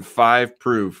 105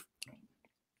 proof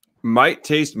might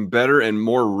taste better and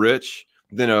more rich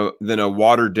than a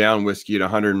watered down whiskey at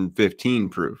 115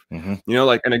 proof. Mm-hmm.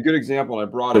 Like, and a good example, and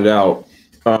I brought it out,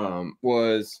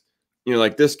 was,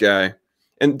 like this guy.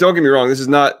 And don't get me wrong, this is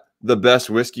not the best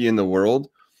whiskey in the world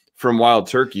from Wild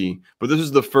Turkey, but this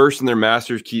is the first in their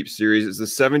Master's Keep series. It's a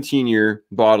 17-year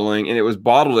bottling, and it was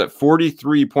bottled at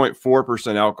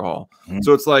 43.4% alcohol. Mm-hmm.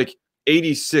 So it's like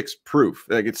 86 proof.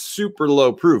 Like, it's super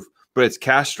low proof, but it's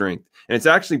cask strength. And it's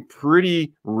actually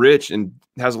pretty rich and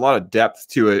has a lot of depth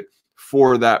to it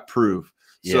for that proof.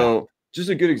 Yeah. So just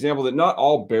a good example that not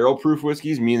all barrel proof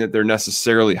whiskeys mean that they're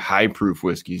necessarily high proof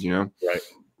whiskeys,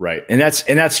 Right. And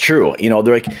that's true. They're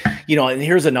like, and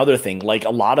here's another thing, like a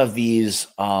lot of these,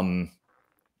 when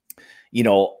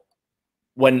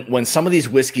some of these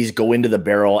whiskeys go into the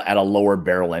barrel at a lower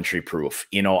barrel entry proof,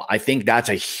 I think that's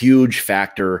a huge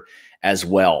factor as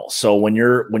well. So when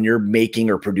you're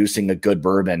making or producing a good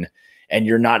bourbon and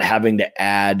you're not having to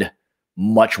add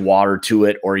much water to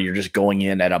it, or you're just going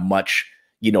in at a much,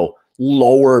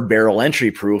 lower barrel entry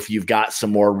proof, you've got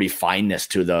some more refinedness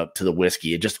to the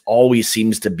whiskey. It just always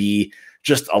seems to be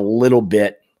just a little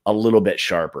bit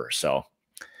sharper. So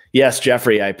yes,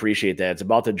 Jeffrey, I appreciate that. It's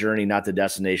about the journey, not the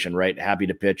destination, right? Happy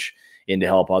to pitch in to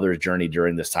help others journey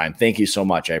during this time. Thank you so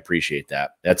much. I appreciate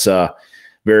that. That's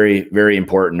very, very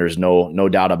important. There's no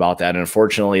doubt about that. And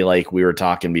unfortunately, like we were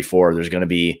talking before, there's going to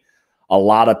be a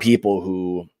lot of people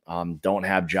who don't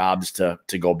have jobs to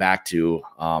go back to.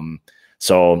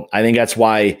 So I think that's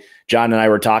why John and I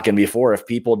were talking before. If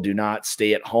people do not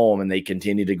stay at home and they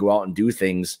continue to go out and do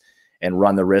things and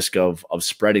run the risk of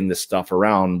spreading this stuff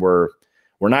around, we're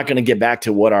not going to get back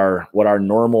to what our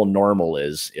normal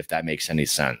is, if that makes any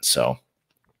sense. So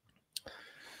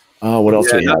what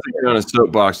else? Yeah, on a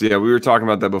soapbox. Yeah, we were talking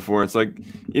about that before. It's like,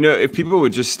 if people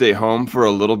would just stay home for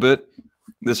a little bit,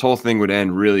 this whole thing would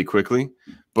end really quickly.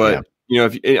 But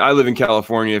if I live in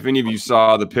California, if any of you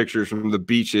saw the pictures from the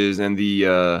beaches and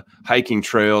the hiking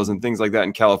trails and things like that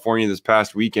in California this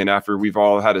past weekend, after we've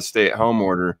all had a stay-at-home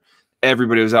order,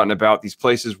 everybody was out and about. These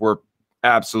places were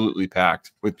absolutely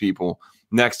packed with people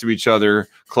next to each other,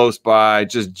 close by,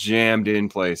 just jammed in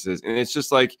places. And it's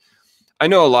just like, I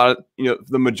know a lot of,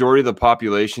 the majority of the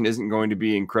population isn't going to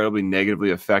be incredibly negatively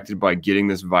affected by getting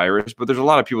this virus, but there's a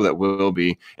lot of people that will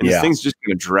be. And this thing's just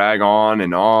going to drag on,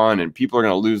 and people are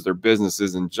going to lose their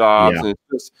businesses and jobs. Yeah. And it's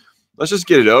just, let's just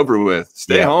get it over with.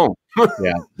 Stay home.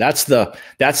 Yeah. That's the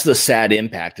sad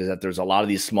impact, is that there's a lot of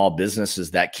these small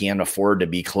businesses that can't afford to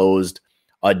be closed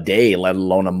a day, let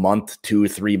alone a month, 2 or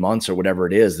 3 months, or whatever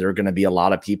it is. There are going to be a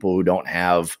lot of people who don't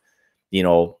have,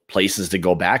 places to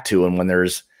go back to. And when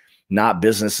there's not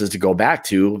businesses to go back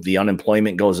to, the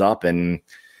unemployment goes up and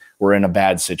we're in a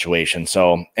bad situation.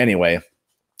 So anyway,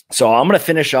 I'm going to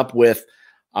finish up with,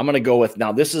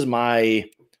 now this is I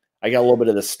got a little bit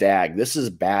of the stag. This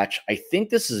is I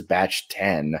think this is batch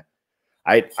 10.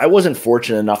 I wasn't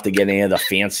fortunate enough to get any of the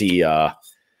fancy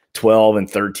 12 and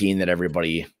 13 that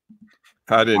everybody.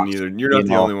 I didn't either. You're not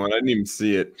the only one. I didn't even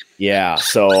see it. Yeah.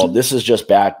 So this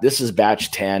is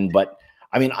batch 10, but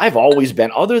I mean, I've always been,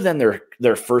 other than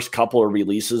their first couple of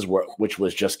releases, which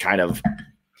was just kind of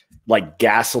like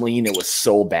gasoline. It was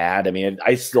so bad. I mean,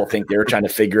 I still think they were trying to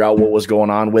figure out what was going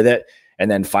on with it, and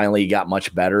then finally got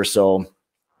much better. So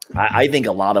I think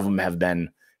a lot of them have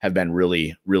been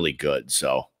really, really good.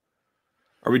 So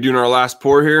are we doing our last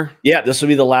pour here? Yeah, this will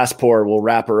be the last pour. We'll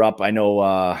wrap her up. I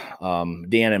know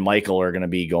Dan and Michael are going to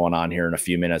be going on here in a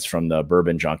few minutes from the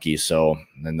Bourbon Junkies. So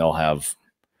then they'll have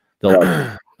a good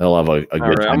time.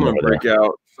 Right, I'm going to break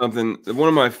out something. One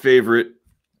of my favorite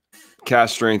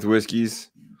cask strength whiskeys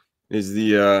is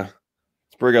let's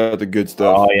break out the good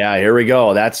stuff. Oh yeah, here we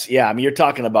go. I mean, you're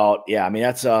talking about,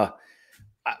 that's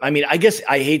I mean, I guess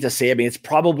I hate to say it, I mean, it's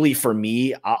probably, for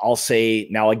me, I'll say,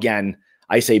 now again,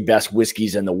 I say best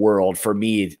whiskeys in the world. For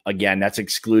me, again, that's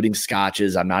excluding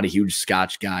scotches. I'm not a huge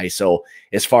scotch guy. So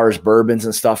as far as bourbons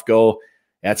and stuff go,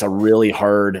 that's a really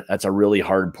hard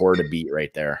pour to beat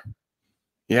right there.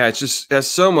 Yeah, it's just has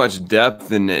so much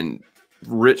depth and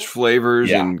rich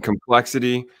flavors and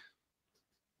complexity.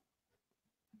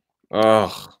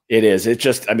 Oh, it is. It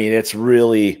just, I mean, it's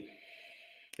really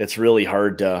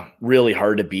hard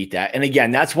to beat that. And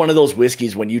again, that's one of those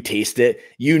whiskeys when you taste it,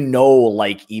 you know,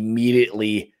 like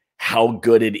immediately how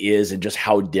good it is and just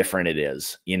how different it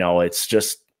is. You know, it's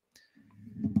just,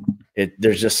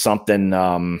 there's just something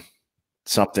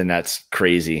that's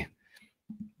crazy.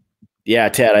 Yeah,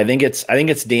 Ted, I think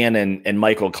it's Dan and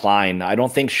Michael Klein. I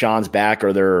don't think Sean's back,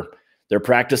 or they're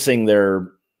practicing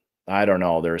their, I don't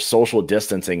know, their social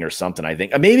distancing or something. I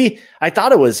think I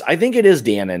think it is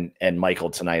Dan and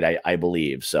Michael tonight, I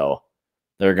believe. So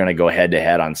they're going to go head to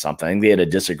head on something. I think they had a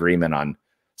disagreement on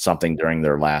something during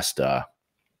their last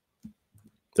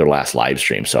live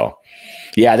stream. So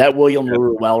yeah, that William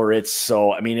LaRue Weller, it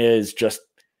is just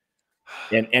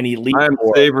an elite. I am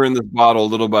savoring this bottle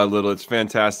little by little. It's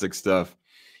fantastic stuff.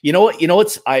 You know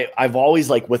what? I've always,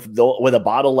 like, with a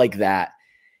bottle like that,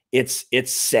 it's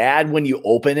sad when you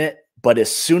open it, but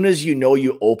as soon as you know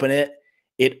you open it,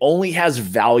 it only has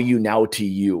value now to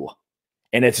you,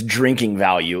 and it's drinking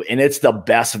value, and it's the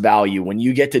best value when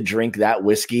you get to drink that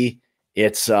whiskey.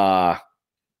 It's so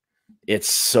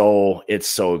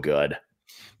good.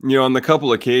 You know, on the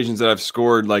couple occasions that I've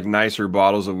scored like nicer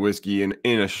bottles of whiskey in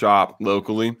a shop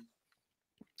locally,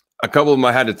 a couple of them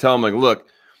I had to tell them, like, look,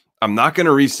 I'm not going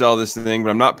to resell this thing, but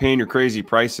I'm not paying your crazy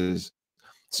prices.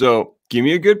 So give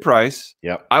me a good price.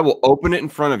 Yep. I will open it in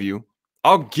front of you.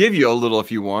 I'll give you a little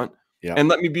if you want. Yep. And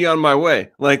let me be on my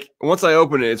way. Like, once I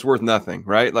open it, it's worth nothing,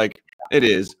 right? Like, it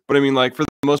is. But I mean, like, for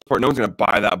the most part, no one's going to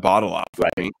buy that bottle off of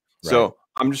me. So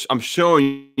I'm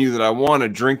showing you that I want to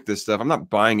drink this stuff. I'm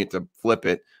not buying it to flip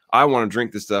it. I want to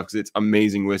drink this stuff because it's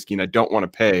amazing whiskey, and I don't want to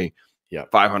pay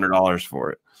 $500 for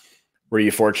it. Were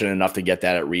you fortunate enough to get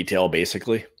that at retail,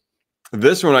 basically?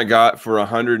 This one I got for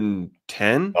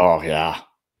 110. Oh yeah.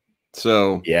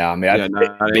 So yeah, I mean,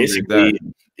 basically,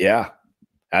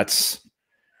 that's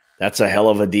a hell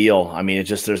of a deal. I mean, it's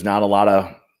just, there's not a lot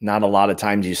of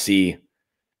times you see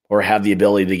or have the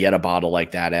ability to get a bottle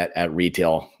like that at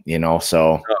retail, you know.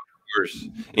 So of course.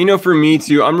 You know, for me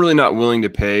too, I'm really not willing to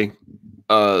pay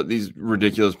these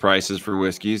ridiculous prices for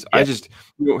whiskeys. I just,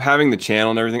 having the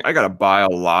channel and everything, I got to buy a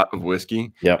lot of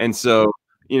whiskey. Yeah. And so,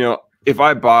 you know, if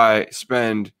I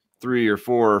spend $300 or $400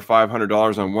 or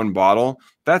 $500 on one bottle,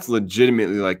 that's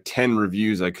legitimately like 10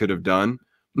 reviews I could have done.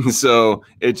 So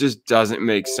it just doesn't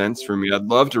make sense for me. I'd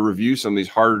love to review some of these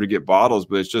harder to get bottles,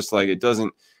 but it's just like, it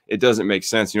doesn't make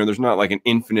sense. You know, there's not like an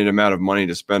infinite amount of money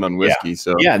to spend on whiskey. Yeah.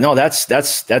 So yeah, no, that's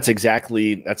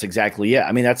exactly it.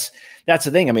 I mean, that's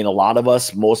the thing. I mean,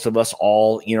 most of us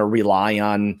all, you know, rely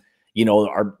on, you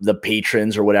know, the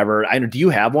patrons or whatever. Do you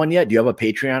have one yet? Do you have a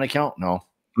Patreon account?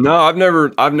 No, I've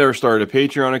never started a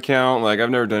Patreon account. Like, I've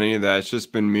never done any of that. It's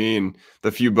just been me and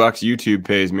the few bucks YouTube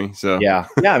pays me. So yeah.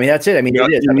 I mean, that's it. I mean,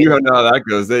 it is. You know how that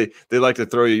goes. They like to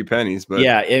throw you pennies, but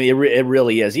yeah, it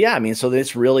really is. Yeah, I mean, so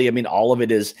it's really, I mean, all of it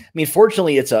is. I mean,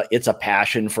 fortunately, it's a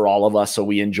passion for all of us, so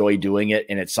we enjoy doing it,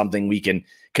 and it's something we can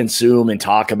consume and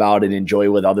talk about and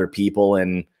enjoy with other people.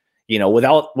 And you know,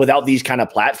 without these kind of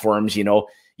platforms, you know,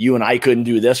 you and I couldn't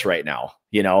do this right now.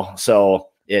 You know, so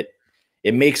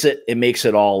it makes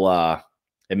it all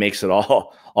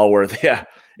worth it. Yeah,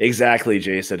 exactly,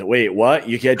 Jason. Wait, what?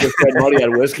 You can't just spend money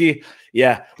on whiskey?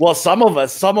 Yeah. Well, some of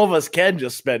us can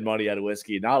just spend money on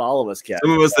whiskey. Not all of us can.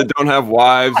 Some of us that don't have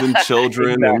wives and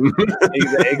children.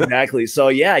 Exactly. So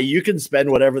yeah, you can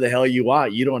spend whatever the hell you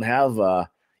want. You don't have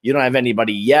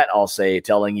anybody yet, I'll say,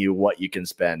 telling you what you can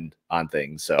spend on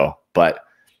things. So, but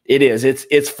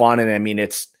it's fun. And I mean,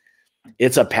 it's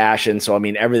a passion. So, I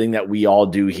mean, everything that we all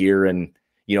do here, and,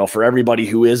 you know, for everybody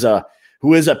who is a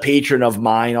patron of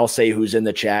mine, I'll say, who's in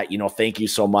the chat, you know, thank you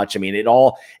so much. I mean,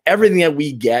 everything that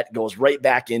we get goes right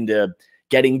back into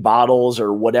getting bottles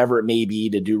or whatever it may be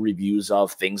to do reviews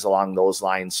of things along those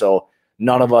lines. So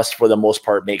none of us, for the most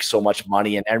part, make so much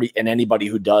money, and anybody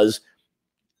who does,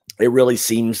 it really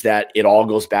seems that it all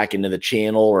goes back into the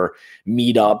channel or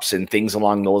meetups and things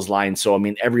along those lines. So, I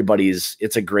mean,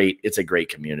 it's a great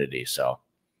community. So.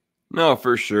 No,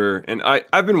 for sure. And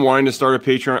I've been wanting to start a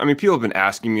Patreon. I mean, people have been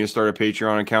asking me to start a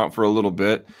Patreon account for a little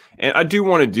bit, and I do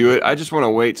want to do it. I just want to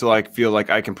wait till I feel like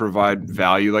I can provide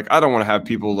value. Like, I don't want to have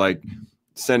people like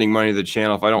sending money to the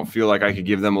channel if I don't feel like I could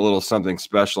give them a little something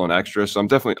special and extra. So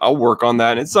I'll work on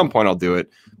that. And at some point I'll do it.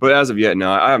 But as of yet,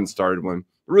 no, I haven't started one.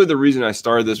 Really, the reason I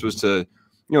started this was to,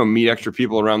 meet extra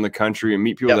people around the country and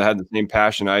meet people that had the same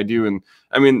passion I do. And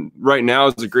I mean, right now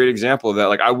is a great example of that.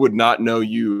 Like, I would not know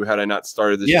you had I not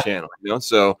started this channel,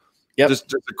 so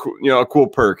just a cool, a cool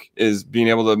perk is being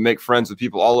able to make friends with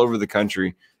people all over the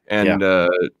country and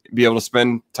be able to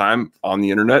spend time on the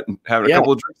internet and having a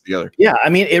couple of drinks together. Yeah. I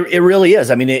mean, it really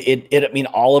is. I mean, I mean,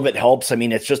 all of it helps. I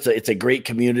mean, it's just, it's a great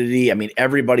community. I mean,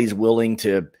 everybody's willing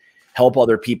to help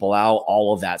other people out,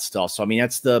 all of that stuff. So, I mean,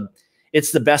 it's the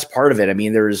best part of it. I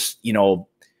mean, there's,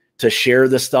 to share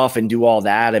the stuff and do all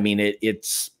that. I mean,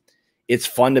 it's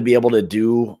fun to be able to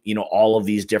do, all of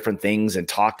these different things and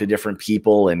talk to different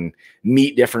people and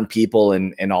meet different people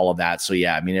and all of that. So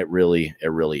yeah, I mean, it really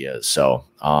is. So,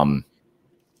 I'm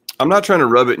not trying to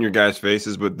rub it in your guys'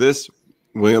 faces, but this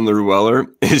William LaRue Weller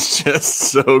is just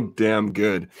so damn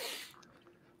good.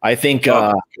 I think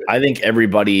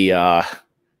everybody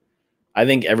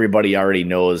already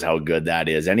knows how good that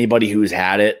is. Anybody who's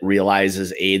had it realizes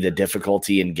the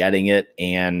difficulty in getting it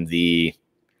and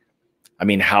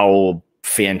how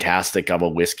fantastic of a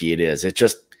whiskey it is. It's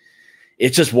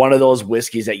just one of those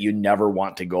whiskeys that you never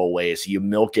want to go away. So you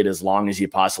milk it as long as you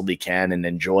possibly can and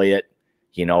enjoy it,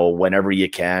 whenever you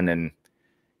can. And,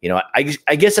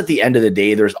 I guess at the end of the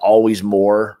day, there's always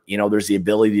more, there's the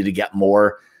ability to get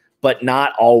more, but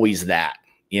not always that,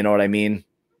 you know what I mean?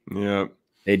 Yeah.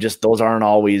 Those aren't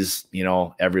always,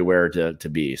 everywhere to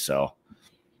be. So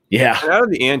yeah. And out of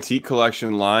the antique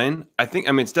collection line,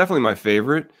 it's definitely my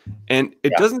favorite. And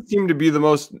it doesn't seem to be the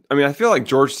most, I feel like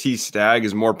George T. Stagg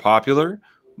is more popular,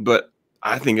 but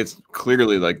I think it's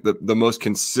clearly like the most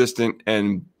consistent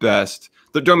and best.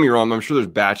 Don't get me wrong, I'm sure there's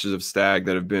batches of Stagg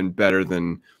that have been better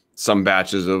than some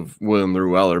batches of William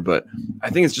LaRue Weller, but I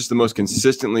think it's just the most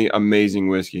consistently amazing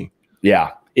whiskey.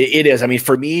 Yeah, it is. I mean,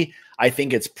 for me, I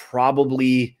think it's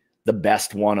probably the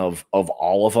best one of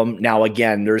all of them. Now,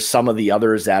 again, there's some of the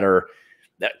others that are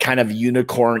that kind of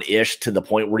unicorn-ish to the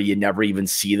point where you never even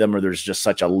see them, or there's just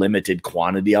such a limited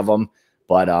quantity of them.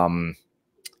 But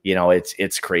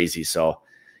it's crazy. So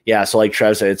yeah, so like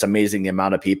Trev said, it's amazing the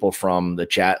amount of people from the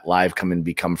chat live come and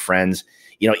become friends.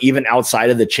 Even outside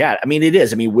of the chat. I mean, it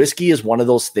is. I mean, whiskey is one of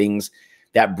those things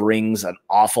that brings an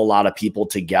awful lot of people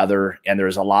together, and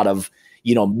there's a lot of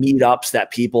meetups that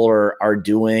people are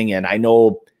doing. And I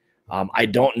know, I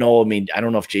don't know. I mean, I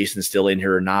don't know if Jason's still in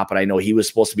here or not, but I know he was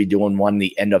supposed to be doing one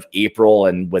the end of April,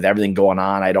 and with everything going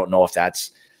on, I don't know if that's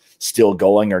still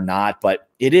going or not, but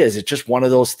it is. It's just one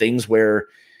of those things where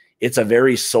it's a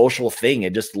very social thing.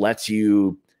 It just lets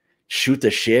you shoot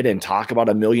the shit and talk about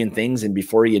a million things. And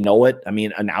before you know it, I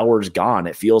mean, an hour's gone.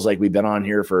 It feels like we've been on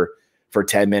here for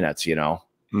 10 minutes,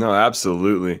 No,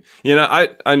 absolutely.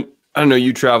 I know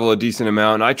you travel a decent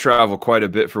amount, and I travel quite a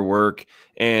bit for work.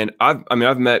 And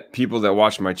I've met people that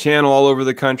watch my channel all over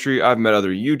the country. I've met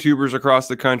other YouTubers across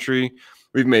the country.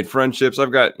 We've made friendships.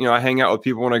 I've got, I hang out with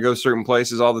people when I go certain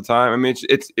places all the time. I mean,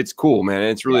 it's cool, man.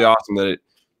 It's really awesome that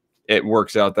it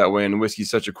works out that way. And whiskey's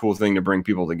such a cool thing to bring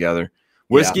people together.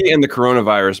 Whiskey and the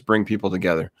coronavirus bring people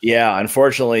together. Yeah,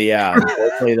 unfortunately,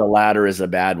 unfortunately, the latter is a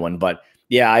bad one. But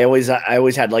yeah, I always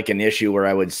had like an issue where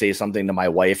I would say something to my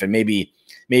wife, and maybe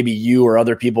you or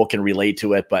other people can relate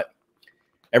to it. But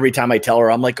every time I tell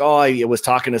her, I'm like, oh, I was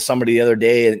talking to somebody the other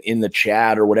day in the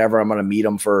chat or whatever. I'm going to meet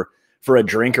them for a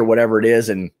drink or whatever it is,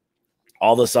 and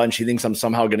all of a sudden she thinks I'm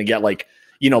somehow going to get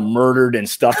murdered and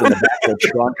stuffed in the back of the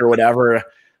trunk or whatever.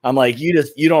 I'm like,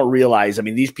 you don't realize. I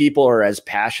mean, these people are as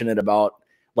passionate about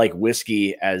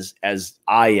whiskey as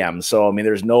I am. So, I mean,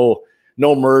 there's no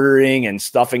murdering and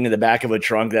stuffing in the back of a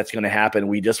trunk that's going to happen.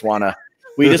 We just want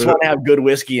to have good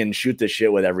whiskey and shoot the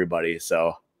shit with everybody.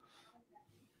 So,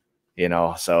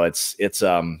 so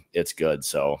it's good.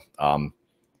 So,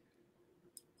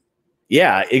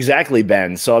 yeah, exactly,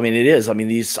 Ben. So, I mean, it is. I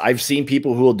mean, I've seen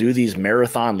people who will do these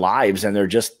marathon lives, and they're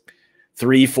just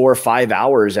 3, 4, 5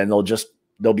 hours, and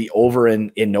they'll be over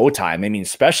in no time. I mean,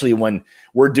 especially when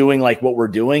we're doing like what we're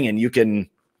doing, and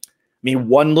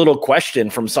one little question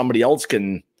from somebody else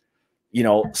can,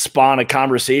 spawn a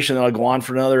conversation that'll go on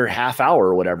for another half hour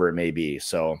or whatever it may be.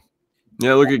 So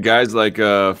yeah, look at guys like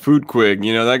Food Quig,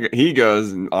 that he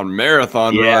goes on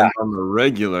marathon runs on the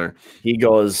regular. He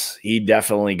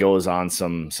definitely goes on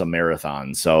some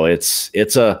marathons. So it's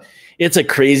a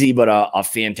crazy but a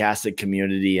fantastic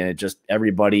community, and it just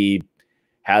everybody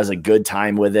has a good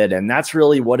time with it. And that's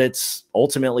really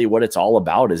ultimately what it's all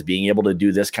about, is being able to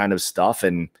do this kind of stuff.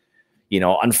 And,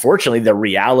 unfortunately, the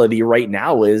reality right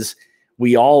now is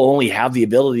we all only have the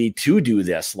ability to do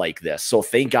this like this. So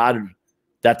thank God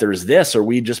that there's this, or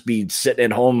we'd just be sitting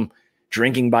at home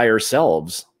drinking by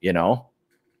ourselves,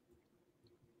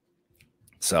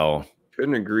 So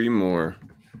couldn't agree more.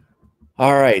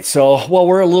 All right. So, well,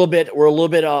 we're a little bit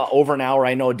over an hour.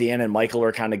 I know Dan and Michael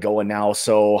are kind of going now.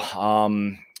 So,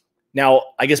 now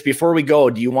I guess before we go,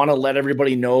 do you want to let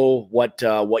everybody know what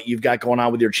you've got going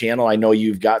on with your channel? I know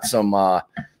you've got some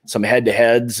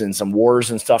head-to-heads and some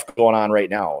wars and stuff going on right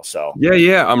now. So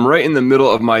yeah, I'm right in the middle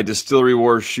of my distillery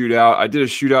wars shootout. I did a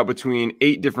shootout between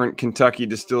 8 different Kentucky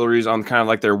distilleries on kind of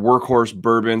like their workhorse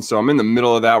bourbon. So I'm in the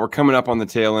middle of that. We're coming up on the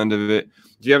tail end of it.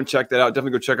 If you haven't checked that out,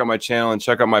 definitely go check out my channel and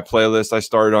check out my playlist. I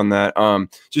started on that.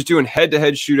 Just doing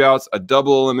head-to-head shootouts, a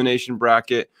double elimination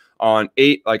bracket on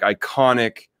 8 like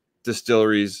iconic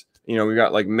distilleries. You know, we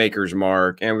got like Maker's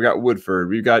Mark, and we got Woodford,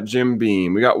 we got Jim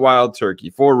Beam, we got Wild Turkey,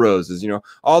 Four Roses. You know,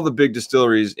 all the big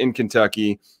distilleries in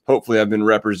Kentucky. Hopefully, have been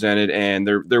represented, and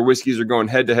their whiskeys are going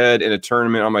head-to-head in a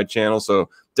tournament on my channel. So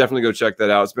definitely go check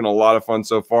that out. It's been a lot of fun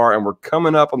so far, and we're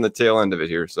coming up on the tail end of it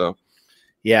here. So.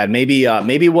 Yeah, maybe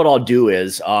what I'll do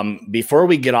is before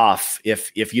we get off,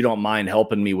 if you don't mind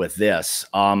helping me with this,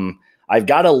 I've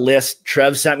got a list.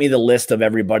 Trev sent me the list of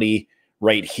everybody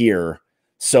right here.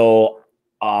 So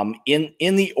in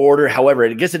the order, however,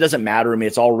 I guess it doesn't matter to me.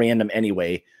 It's all random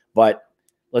anyway. But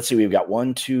let's see, we've got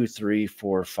 1, 2, 3,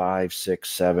 4, 5, 6,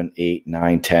 7, 8,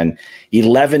 9, 10,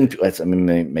 11. Let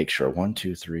me make sure. 1,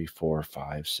 2, 3, 4,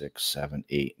 5, 6, 7,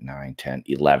 8, 9, 10,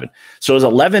 11. So there's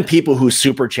 11 people who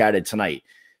super chatted tonight.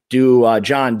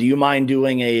 John, do you mind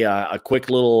doing a quick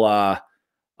little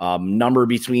number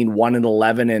between 1 and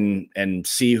 11 and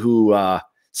see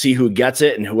who gets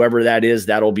it, and whoever that is,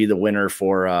 that'll be the winner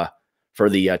for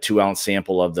the 2-ounce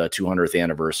sample of the 200th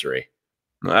anniversary.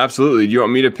 Absolutely. Do you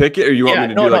want me to pick it, or you want me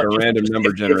to do like a random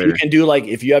number generator? If you can do like,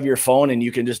 if you have your phone and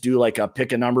you can just do like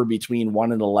pick a number between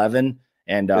 1 and 11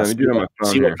 and see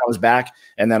what comes back.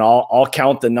 And then I'll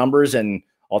count the numbers and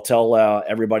I'll tell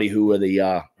everybody who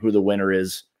the winner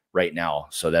is right now,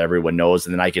 so that everyone knows.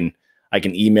 And then I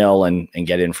can email and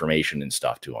get information and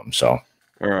stuff to them. So.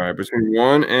 All right, between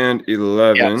 1 and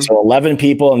 11. Yeah, so 11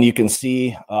 people, and you can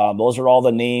see those are all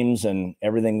the names and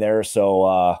everything there.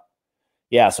 So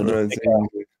yeah, so just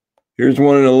here's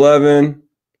 1 and 11.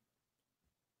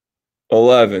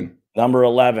 11. Number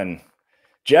 11.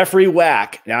 Jeffrey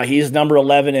Wack. Now he's number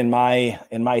 11 in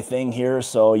my thing here,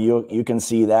 so you can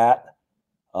see that.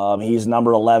 He's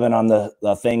number 11 on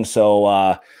the thing.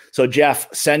 So so Jeff,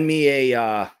 send me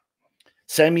an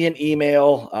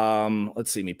email.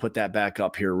 Let's see, let me put that back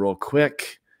up here real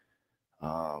quick.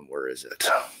 Where is it?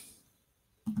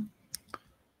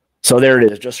 So there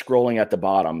it is, just scrolling at the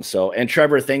bottom. So, and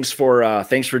Trevor, thanks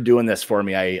for doing this for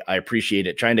me. I appreciate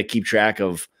it. Trying to keep track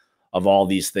of all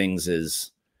these things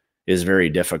is very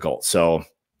difficult. So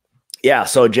yeah,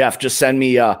 so Jeff, just send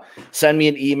me an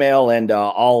email, and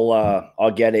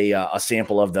I'll get a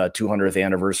sample of the 200th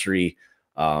anniversary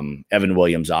Evan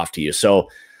Williams off to you. So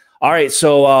all right,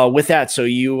 so with that, so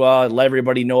you let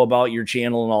everybody know about your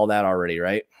channel and all that already,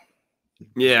 right?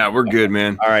 Yeah, we're good,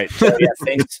 man. All right. So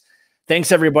yeah,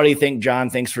 thanks everybody. Thank John.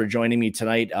 Thanks for joining me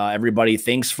tonight. Everybody,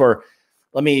 thanks for.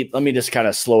 Let me just kind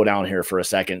of slow down here for a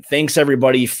second. Thanks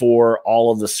everybody for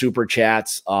all of the super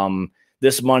chats.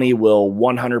 This money will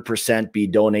 100% be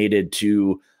donated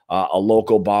to a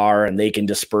local bar, and they can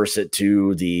disperse it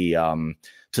to the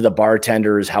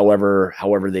bartenders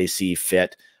however they see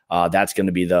fit. That's going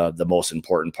to be the most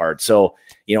important part. So,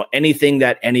 you know, anything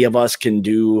that any of us can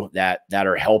do that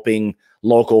are helping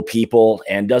local people,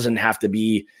 and doesn't have to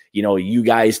be, you know, you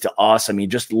guys to us. I mean,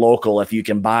 just local. If you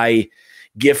can buy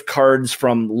gift cards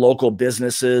from local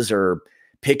businesses or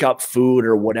pick up food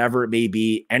or whatever it may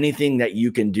be, anything that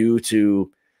you can do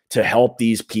to help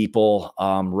these people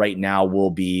right now will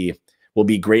be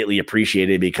greatly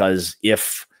appreciated. Because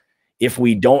if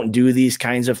we don't do these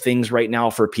kinds of things right now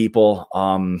for people,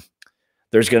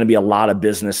 there's going to be a lot of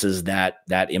businesses that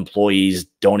employees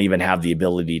don't even have the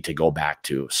ability to go back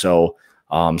to. So,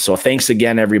 so thanks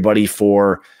again, everybody,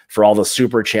 for all the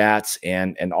super chats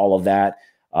and all of that.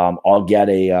 I'll get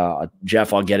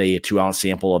Jeff, I'll get a 2-ounce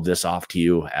sample of this off to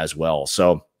you as well.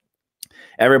 So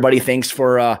everybody, thanks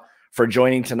for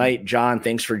joining tonight. John,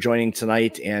 thanks for joining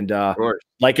tonight. And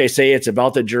like I say, it's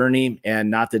about the journey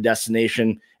and not the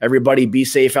destination. Everybody be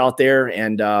safe out there,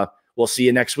 and we'll see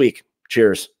you next week.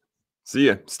 Cheers. See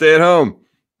ya. Stay at home.